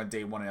 4th song on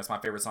day 1, and that's my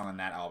favorite song on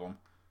that album.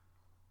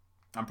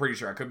 I'm pretty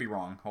sure. I could be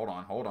wrong. Hold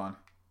on.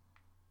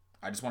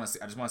 I just want to see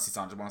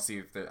something. I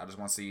just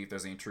want to see if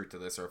there's any truth to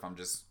this, or if I'm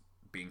just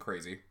being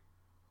crazy.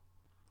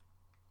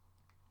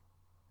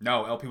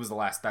 No, LP was the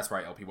last. That's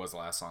right. LP was the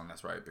last song.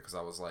 That's right.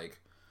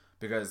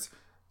 Because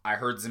I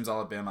heard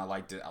Zimzalabim. I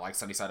liked it. I like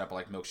Sunny Side Up. I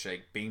like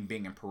Milkshake. Bing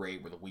Bing and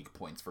Parade were the weak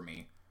points for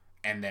me.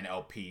 And then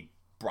LP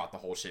brought the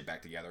whole shit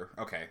back together.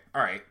 Okay.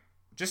 All right.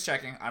 Just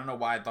checking. I don't know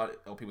why I thought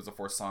LP was the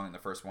 4th song in the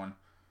first one.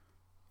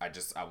 I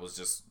was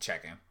just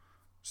checking.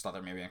 Just thought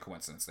there may be a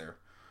coincidence there.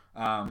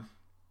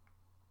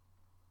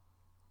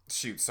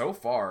 Shoot, so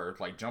far,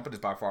 like, Jumpin' is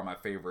by far my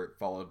favorite,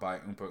 followed by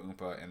Oompa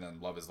Oompa, and then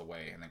Love is the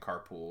Way, and then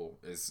Carpool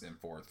is in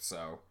 4th,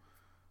 so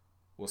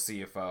we'll see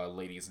if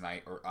Ladies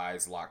Night or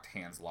Eyes Locked,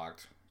 Hands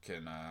Locked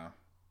can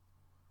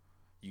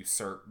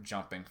usurp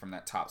Jumping from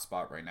that top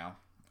spot right now.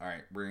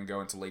 Alright, we're going to go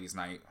into Ladies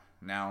Night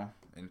now,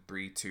 in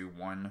 3, 2,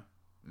 1,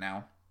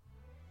 now.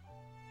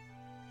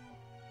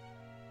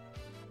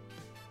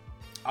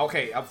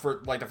 Okay,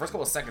 for like the first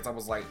couple of seconds, I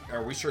was like,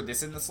 are we sure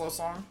this isn't the slow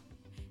song?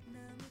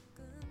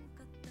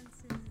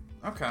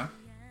 Okay.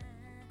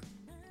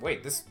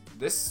 Wait, this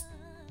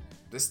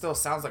still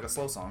sounds like a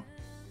slow song.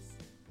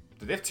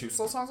 Do they have 2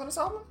 slow songs on this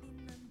album?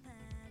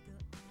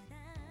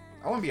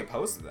 I wouldn't be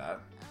opposed to that.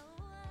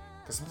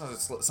 Because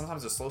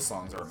sometimes the slow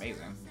songs are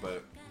amazing,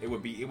 but it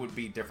would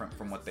be different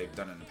from what they've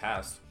done in the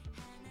past.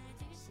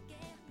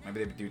 Maybe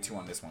they would do 2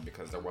 on this one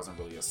because there wasn't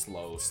really a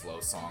slow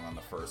song on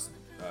the first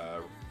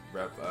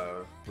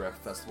ReVe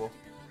Festival.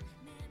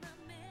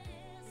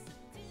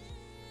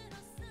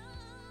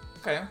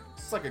 Okay,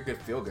 it's like a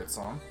good feel-good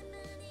song.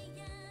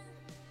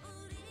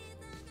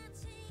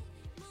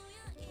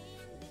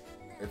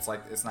 It's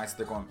nice that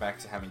they're going back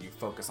to having you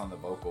focus on the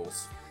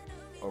vocals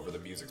over the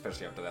music,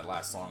 especially after that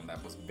last song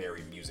that was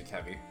very music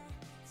heavy.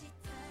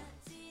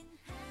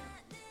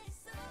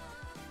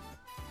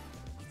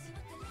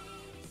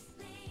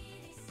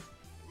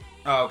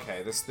 Oh,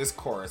 okay, this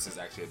chorus is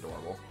actually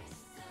adorable.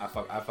 I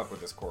fuck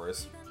with this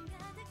chorus.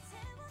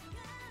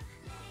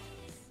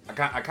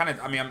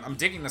 I'm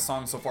digging the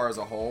song so far as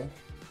a whole.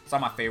 It's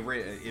not my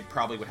favorite. It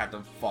probably would have to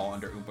fall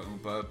under Oompa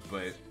Oompa,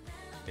 but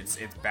it's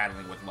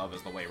battling with Love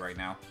Is the Way right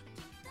now.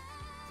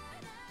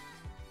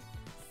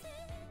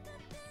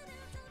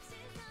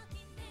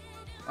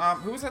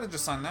 Who was that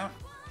just sung that?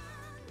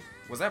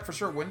 Was that for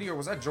sure Wendy or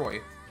was that Joy?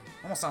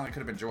 Almost sounded like it could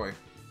have been Joy.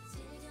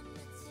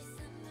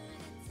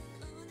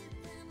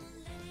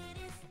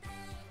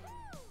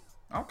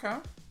 Okay.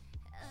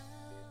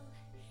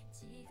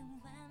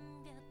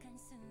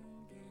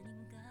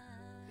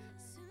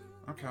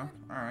 Okay,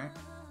 alright.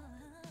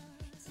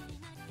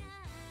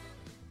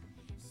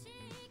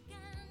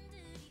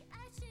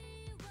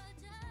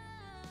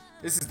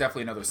 This is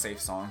definitely another safe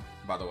song,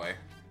 by the way.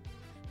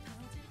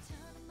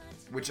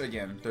 Which,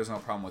 again, there's no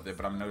problem with it,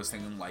 but I'm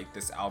noticing, like,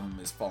 this album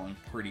is falling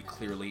pretty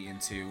clearly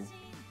into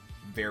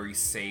very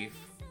safe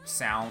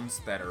sounds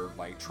that are,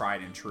 like,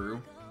 tried and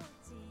true.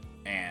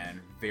 And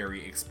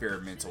very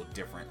experimental,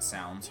 different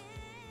sounds.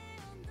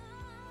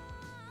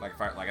 Like,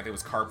 I think it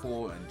was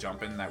Carpool and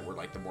Jumpin' that were,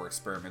 like, the more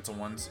experimental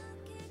ones.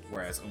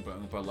 Whereas Oompa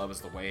Oompa, Love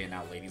Is the Way, and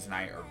now Ladies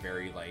Night are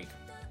very, like,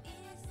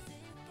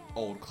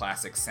 old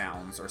classic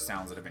sounds, or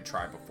sounds that have been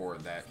tried before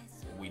that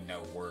we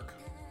know work.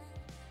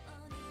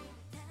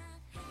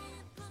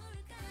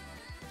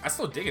 I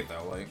still dig it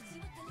though,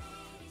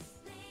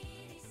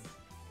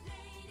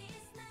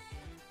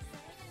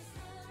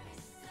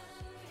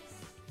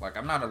 like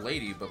I'm not a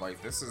lady, but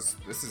like this is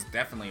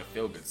definitely a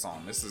feel good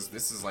song. This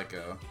is like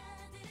a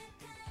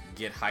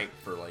get hyped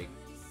for like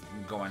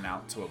going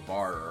out to a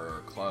bar or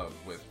a club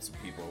with some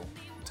people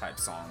type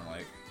song.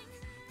 Like,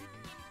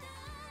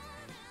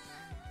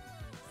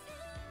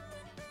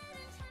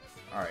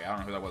 all right, I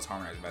don't know who that was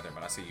harmonizing back there,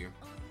 but I see you.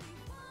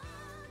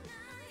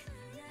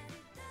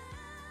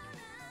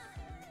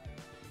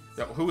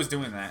 Yo, who was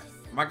doing that?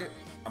 I'm gonna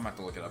have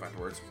to look it up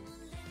afterwards.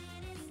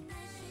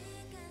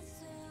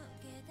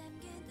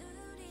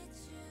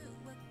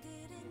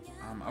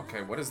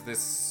 Okay, what is this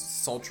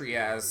sultry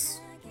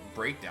ass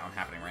breakdown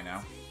happening right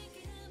now?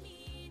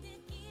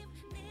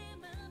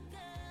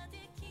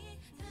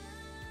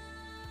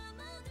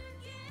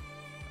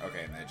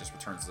 Okay, and then it just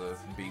returns to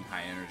being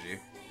high energy.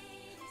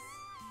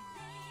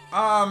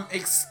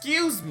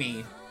 Excuse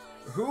me?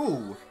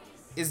 Who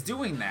is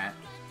doing that?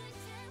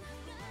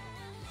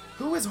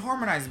 Who is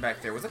harmonizing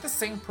back there? Was that the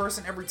same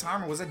person every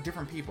time, or was that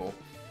different people?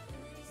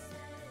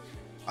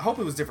 I hope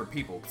it was different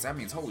people, because that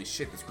means, holy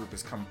shit, this group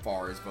has come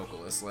far as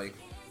vocalists, like...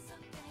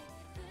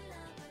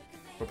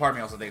 But part of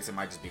me also thinks it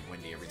might just be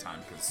Wendy every time,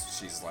 because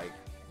she's, like,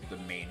 the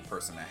main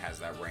person that has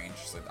that range.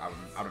 So I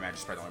would imagine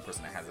she's probably the only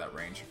person that has that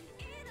range.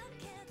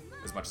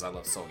 As much as I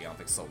love Sogi, I don't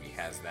think Sogi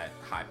has that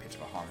high pitch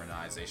of a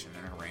harmonization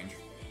in her range.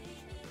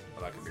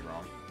 But I could be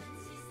wrong.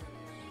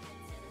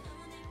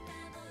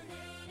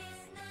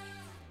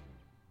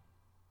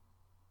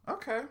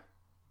 Okay.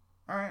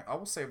 Alright, I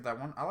will save that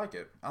one. I like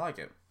it. I like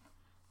it.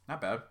 Not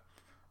bad.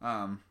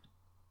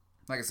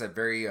 Like I said,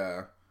 very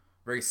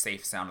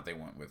safe sound that they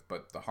went with,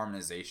 but the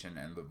harmonization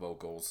and the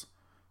vocals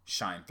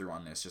shine through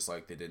on this just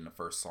like they did in the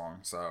first song.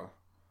 So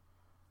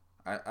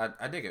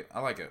I dig it. I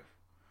like it.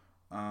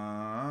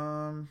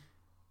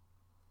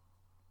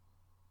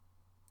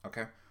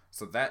 Okay.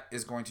 So that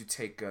is going to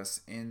take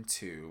us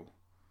into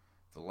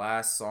the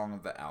last song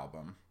of the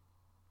album.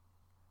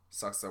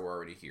 Sucks that we're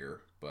already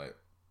here, but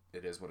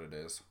it is what it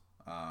is.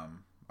 Oh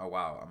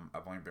wow,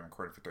 I've only been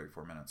recording for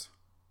 34 minutes.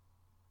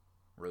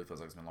 Really feels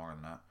like it's been longer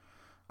than that.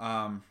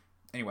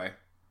 Anyway,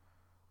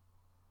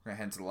 we're gonna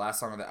head into the last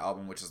song of the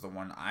album, which is the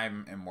one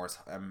it's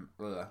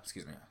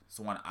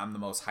the one I'm the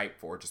most hyped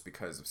for, just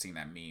because of seeing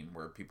that meme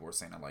where people were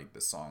saying that like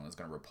this song is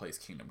gonna replace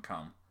Kingdom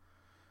Come,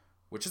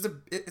 which is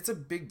it's a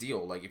big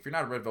deal. Like if you're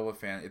not a Red Velvet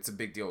fan, it's a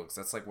big deal because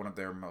that's like one of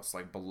their most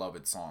like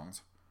beloved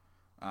songs.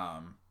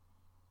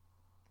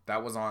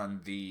 That was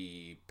on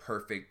the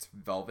Perfect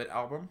Velvet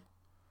album,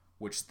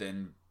 which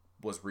then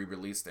was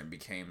re-released and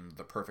became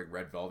the Perfect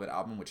Red Velvet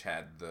album, which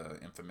had the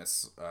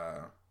famous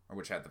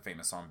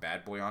song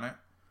Bad Boy on it.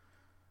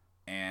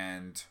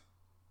 And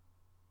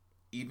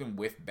even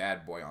with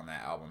Bad Boy on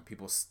that album,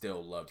 people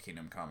still loved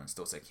Kingdom Come and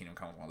still say Kingdom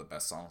Come was one of the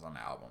best songs on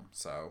the album.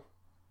 So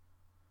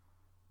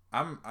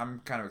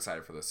I'm kind of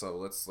excited for this. So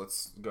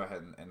let's go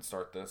ahead and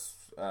start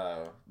this.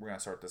 We're gonna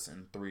start this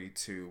in 3,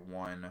 2,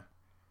 1.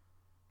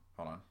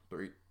 Hold on.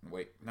 3.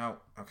 Wait. No.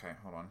 Okay.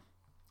 Hold on.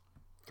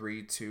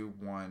 3, 2,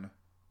 1.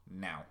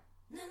 Now.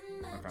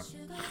 Okay.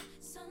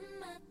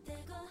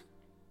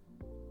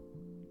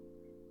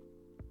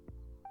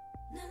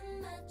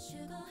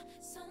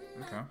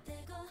 Okay.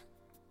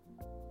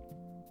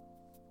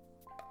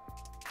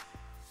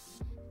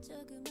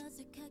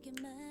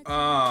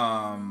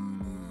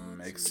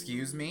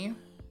 Excuse me?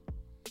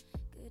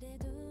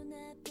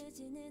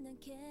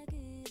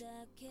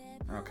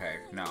 Okay,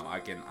 no,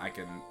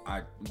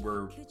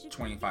 we're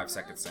 25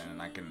 seconds in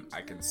and I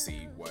can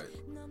see what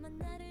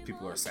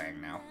people are saying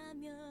now.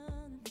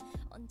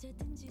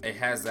 It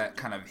has that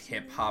kind of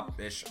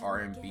hip-hop-ish,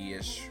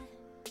 R&B-ish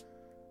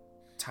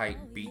type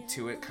beat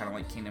to it, kind of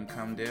like Kingdom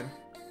Come did.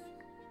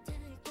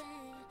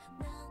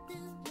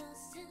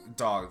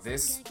 Dog,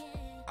 this,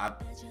 I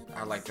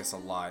like this a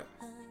lot.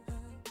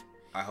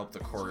 I hope the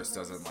chorus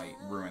doesn't like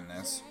ruin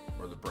this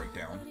or the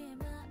breakdown,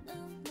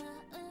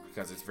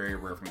 because it's very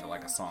rare for me to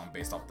like a song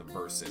based off the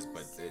verses,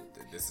 but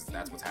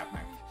that's what's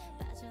happening,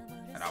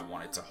 and I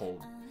want it to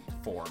hold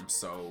form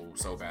so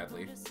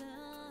badly.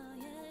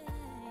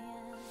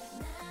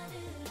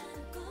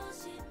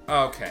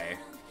 Okay.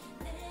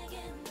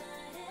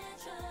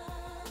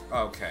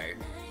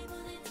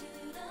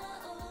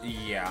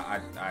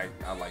 Yeah,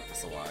 I like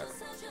this a lot.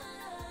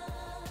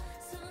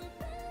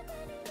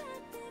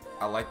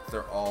 I like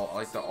that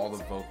all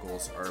the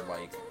vocals are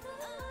like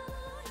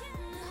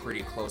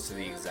pretty close to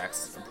the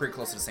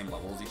same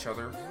level as each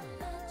other.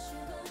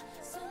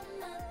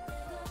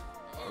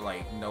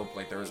 Like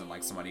there isn't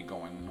like somebody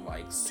going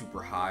like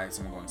super high,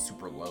 someone going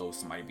super low,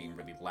 somebody being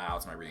really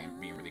loud, somebody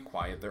being really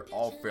quiet. They're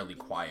all fairly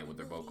quiet with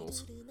their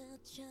vocals.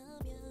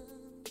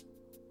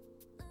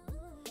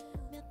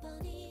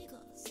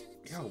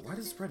 Yo, why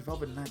does Red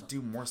Velvet not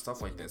do more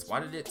stuff like this? Why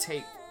did it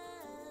take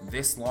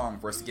this long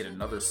for us to get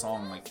another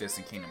song like this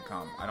in Kingdom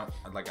Come?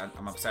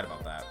 I'm upset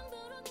about that.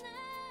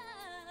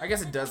 I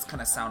guess it does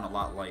kind of sound a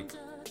lot like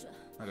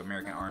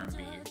American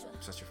R&B,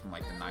 especially from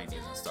like the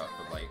 90s and stuff,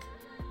 but like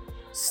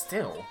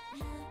still,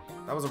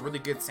 that was a really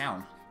good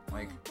sound.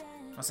 Like,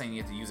 I'm not saying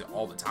you have to use it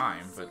all the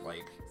time, but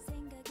like,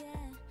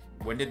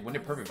 when did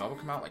Perfect Velvet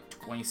come out? Like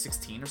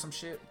 2016 or some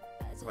shit?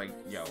 It's like,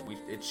 yo,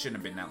 it shouldn't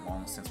have been that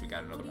long since we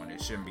got another one.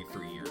 It shouldn't be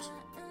 3 years.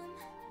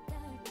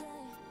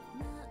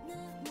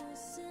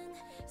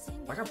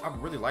 Like, I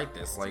really like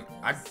this. Like,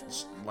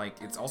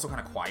 it's also kind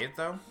of quiet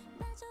though,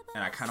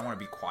 and I kind of want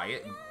to be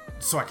quiet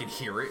so I can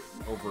hear it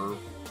over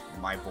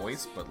my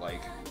voice, but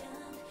like,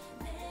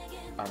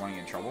 I don't want to get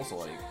in trouble. So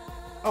like,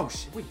 oh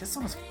shit, wait, this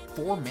song is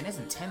 4 minutes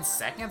and 10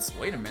 seconds.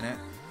 Wait a minute,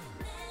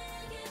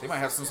 they might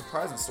have some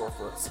surprise in store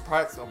for us.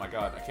 Surprise! Oh my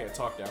god, I can't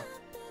talk now.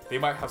 They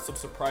might have some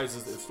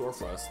surprises in store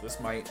for us. This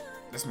might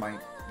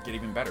get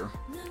even better,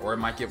 or it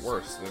might get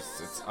worse.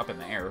 It's up in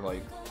the air.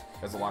 Like,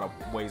 there's a lot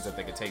of ways that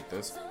they could take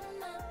this.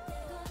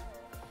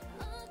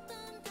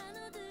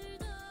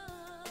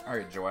 All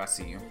right, Joy, I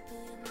see you.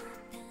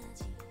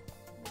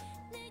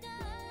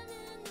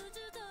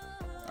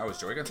 Oh, is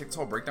Joy gonna take this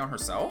whole breakdown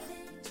herself?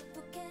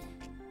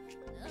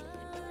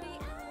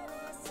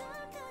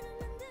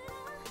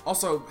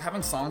 Also,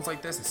 having songs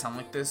like this, that sound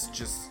like this,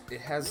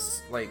 it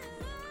has, like,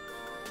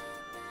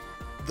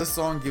 this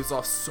song gives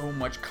off so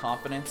much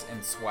confidence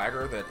and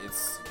swagger that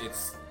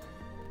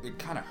it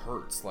kind of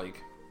hurts.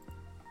 Like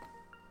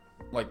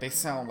they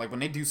sound, like when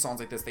they do songs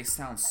like this, they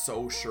sound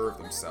so sure of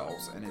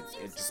themselves, and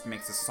it just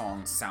makes the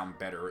song sound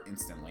better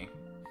instantly.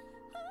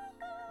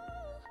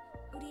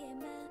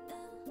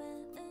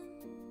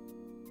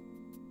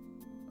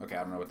 Okay,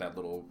 I don't know what that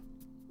little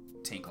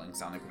tinkling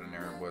sound they put in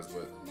there was,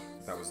 but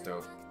that was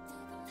dope.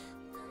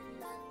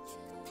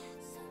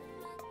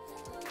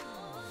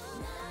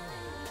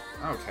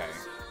 Okay.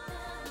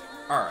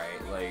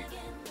 Alright, like,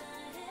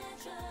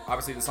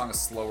 obviously the song is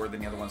slower than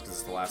the other ones because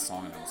it's the last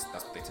song, and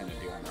that's what they tend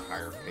to do on their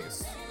higher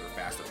paced or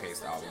faster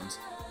paced albums.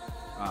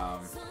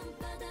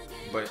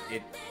 But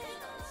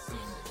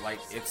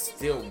it's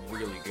still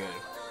really good,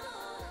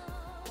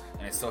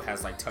 and it still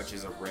has like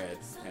touches of red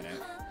in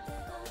it.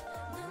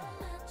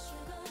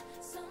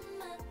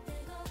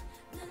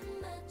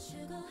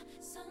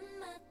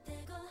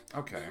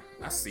 Okay,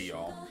 I see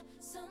y'all.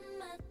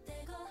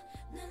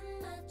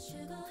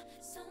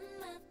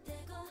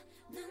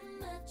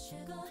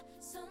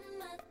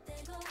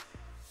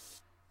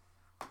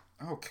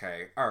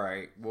 Okay,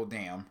 alright, well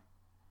damn.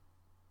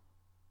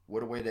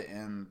 What a way to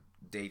end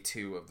day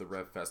 2 of the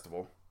ReVe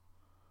Festival.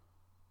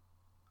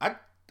 I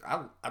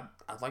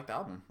like the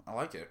album. I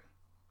like it.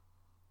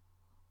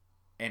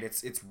 And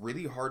it's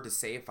really hard to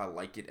say if I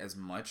like it as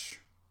much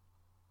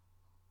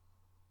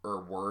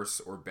or worse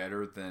or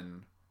better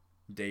than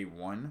day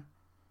 1.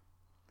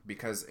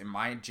 Because in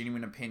my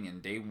genuine opinion,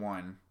 day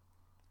 1,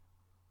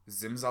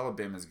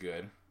 Zimzalabim is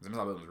good.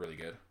 Zimzalabim is really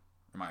good,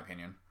 in my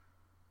opinion.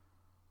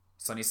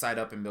 Sunny Side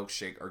Up and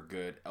Milkshake are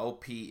good.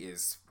 LP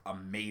is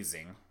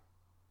amazing.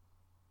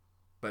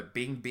 But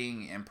Bing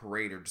Bing and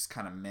Parade are just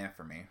kind of meh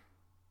for me.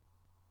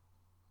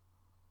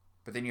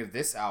 But then you have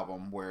this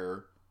album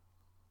where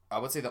I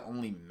would say the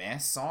only meh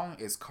song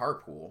is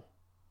Carpool.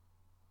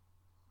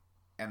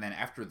 And then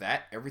after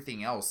that,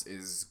 everything else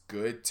is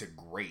good to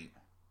great.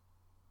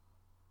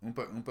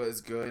 Oompa Oompa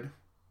is good.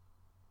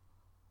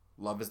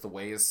 Love is the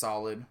Way is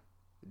solid.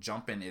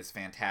 Jumpin' is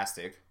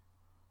fantastic.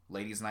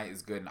 Ladies Night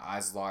is good, and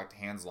Eyes Locked,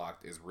 Hands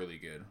Locked is really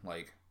good.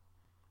 Like,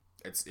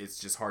 it's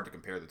just hard to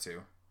compare the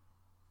two.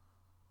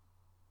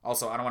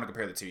 Also, I don't want to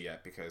compare the two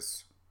yet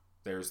because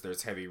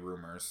there's heavy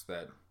rumors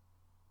that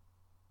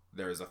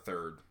there is a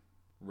third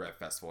ReVe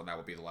Festival, and that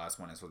will be the last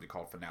one. It's what they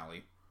call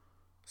Finale.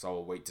 So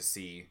I'll wait to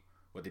see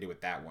what they do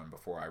with that one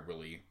before I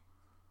really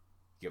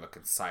give a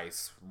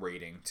concise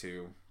rating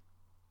to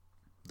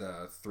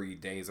the 3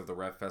 days of the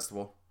ReVe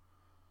Festival.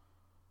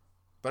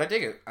 But I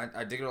dig it.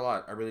 I dig it a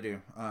lot. I really do.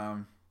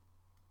 I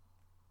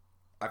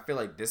feel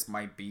like this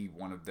might be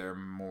one of their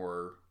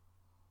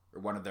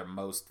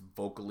most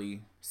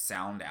vocally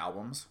sound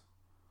albums.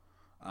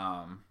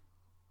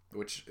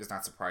 Which is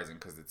not surprising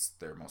because it's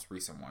their most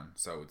recent one.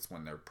 So it's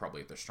when they're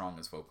probably at their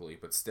strongest vocally.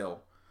 But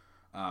still,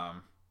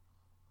 you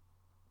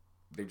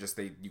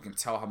can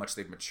tell how much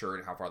they've matured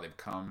and how far they've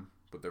come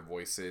with their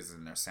voices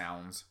and their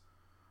sounds.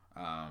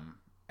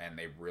 And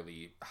they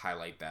really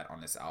highlight that on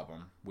this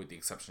album, with the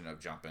exception of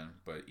Jumpin'.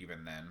 But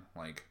even then,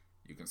 like,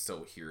 you can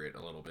still hear it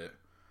a little bit.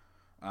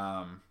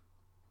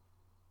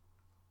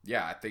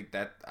 Yeah, I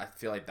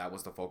feel like that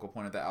was the focal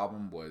point of the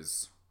album,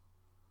 was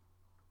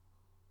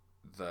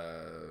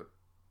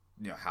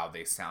how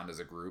they sound as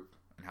a group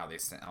and how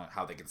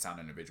they can sound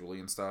individually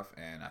and stuff.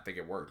 And I think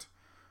it worked.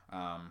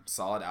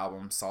 Solid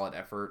album, solid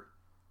effort.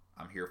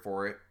 I'm here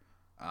for it.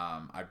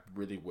 I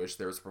really wish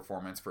there was a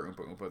performance for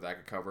Oompa Oompa that I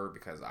could cover,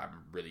 because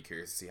I'm really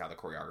curious to see how the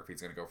choreography is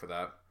going to go for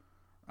that.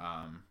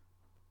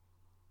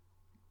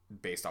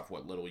 Based off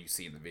what little you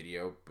see in the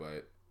video,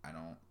 but I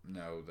don't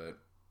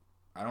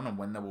know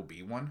when there will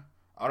be one.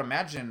 I would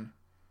imagine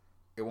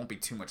it won't be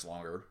too much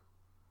longer.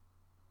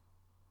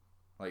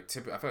 Like,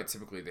 I feel like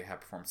typically they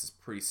have performances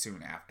pretty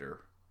soon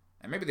after.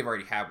 And maybe they've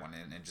already had one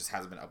and it just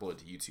hasn't been uploaded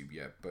to YouTube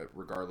yet. But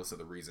regardless of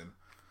the reason,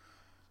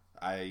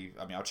 I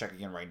mean, I'll check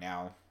again right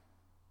now.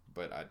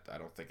 But I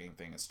don't think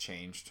anything has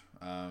changed.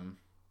 Yeah,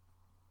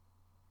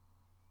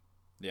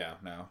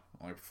 no.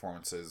 Only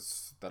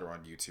performances that are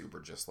on YouTube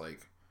are just,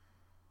 like,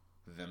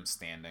 them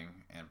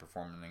standing and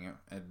performing it.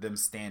 Them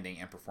standing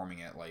and performing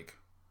it, like,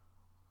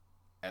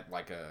 at,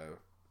 like, a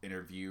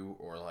interview,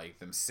 or, like,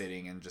 them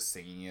sitting and just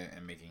singing it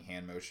and making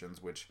hand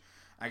motions, which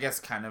I guess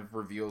kind of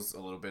reveals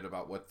a little bit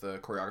about what the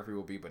choreography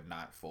will be, but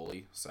not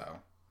fully, so.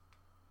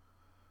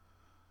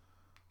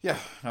 Yeah,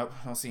 nope,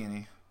 I don't see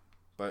any.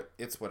 But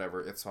it's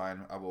whatever. It's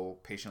fine. I will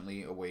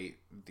patiently await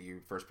the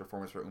first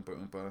performance for Oompa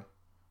Oompa,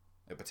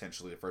 and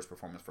potentially the first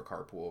performance for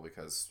Carpool,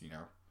 because,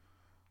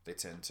 they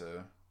tend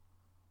to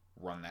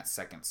run that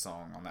second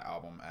song on the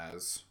album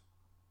as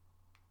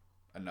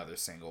another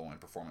single and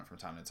perform it from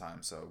time to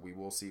time. So we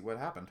will see what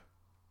happened.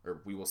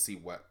 Or we will see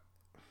what...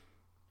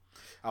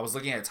 I was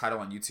looking at a title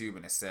on YouTube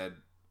and it said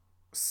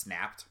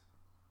Snapped.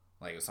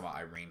 Like, it was talking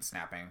about Irene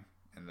snapping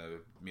in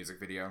the music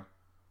video.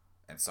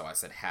 And so I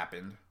said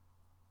Happened.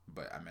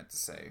 But I meant to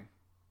say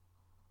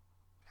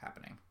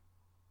Happening.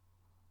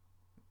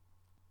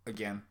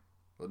 Again,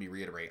 let me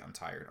reiterate, I'm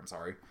tired. I'm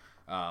sorry.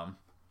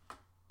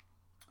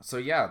 So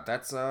yeah,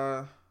 that's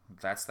the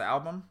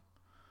album.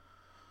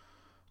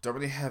 Don't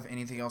really have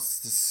anything else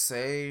to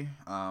say,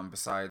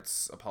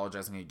 besides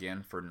apologizing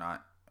again for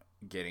not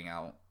getting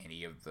out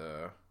any of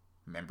the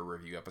member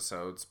review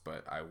episodes.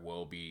 But I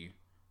will be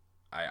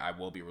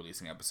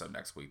releasing an episode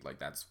next week. Like,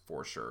 that's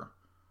for sure.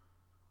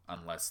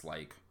 Unless,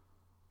 like,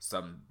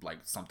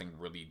 something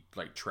really,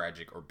 like,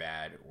 tragic or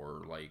bad,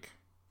 or, like,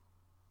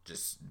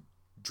 just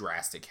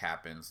drastic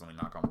happens, let me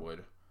knock on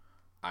wood,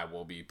 I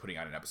will be putting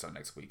out an episode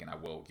next week, and I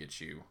will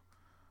get you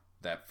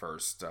that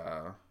first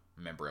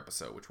member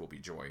episode, which will be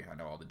Joy. I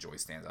know all the Joy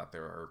stands out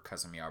there are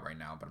cussing me out right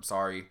now, but I'm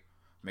sorry. It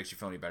makes you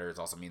feel any better. It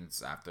also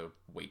means I have to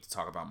wait to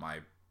talk about my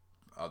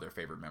other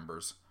favorite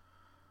members,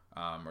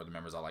 or the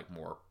members I like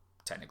more,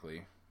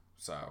 technically.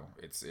 So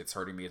it's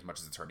hurting me as much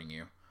as it's hurting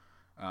you.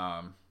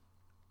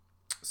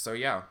 So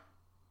yeah,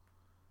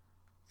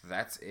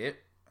 that's it.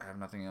 I have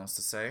nothing else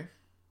to say.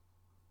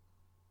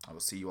 I will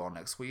see you all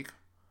next week.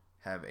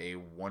 Have a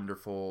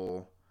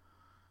wonderful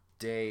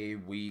day,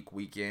 week,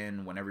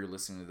 weekend, whenever you're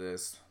listening to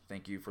this.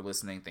 Thank you for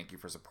listening. Thank you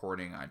for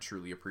supporting. I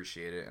truly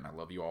appreciate it, and I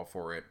love you all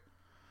for it.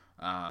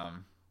 Shout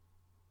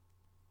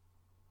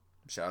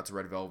out to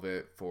Red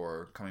Velvet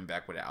for coming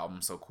back with an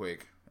album so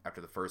quick after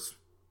the first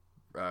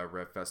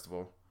ReVe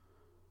Festival.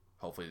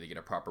 Hopefully they get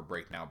a proper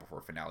break now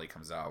before Finale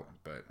comes out.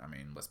 But, I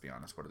mean, let's be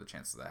honest. What are the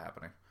chances of that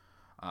happening?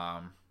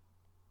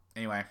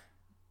 Anyway,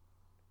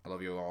 I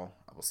love you all.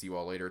 I will see you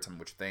all later. Tell me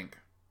what you think.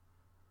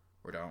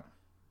 Or don't.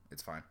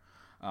 It's fine.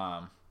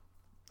 I'll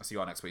see you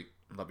all next week.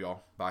 Love you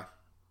all. Bye.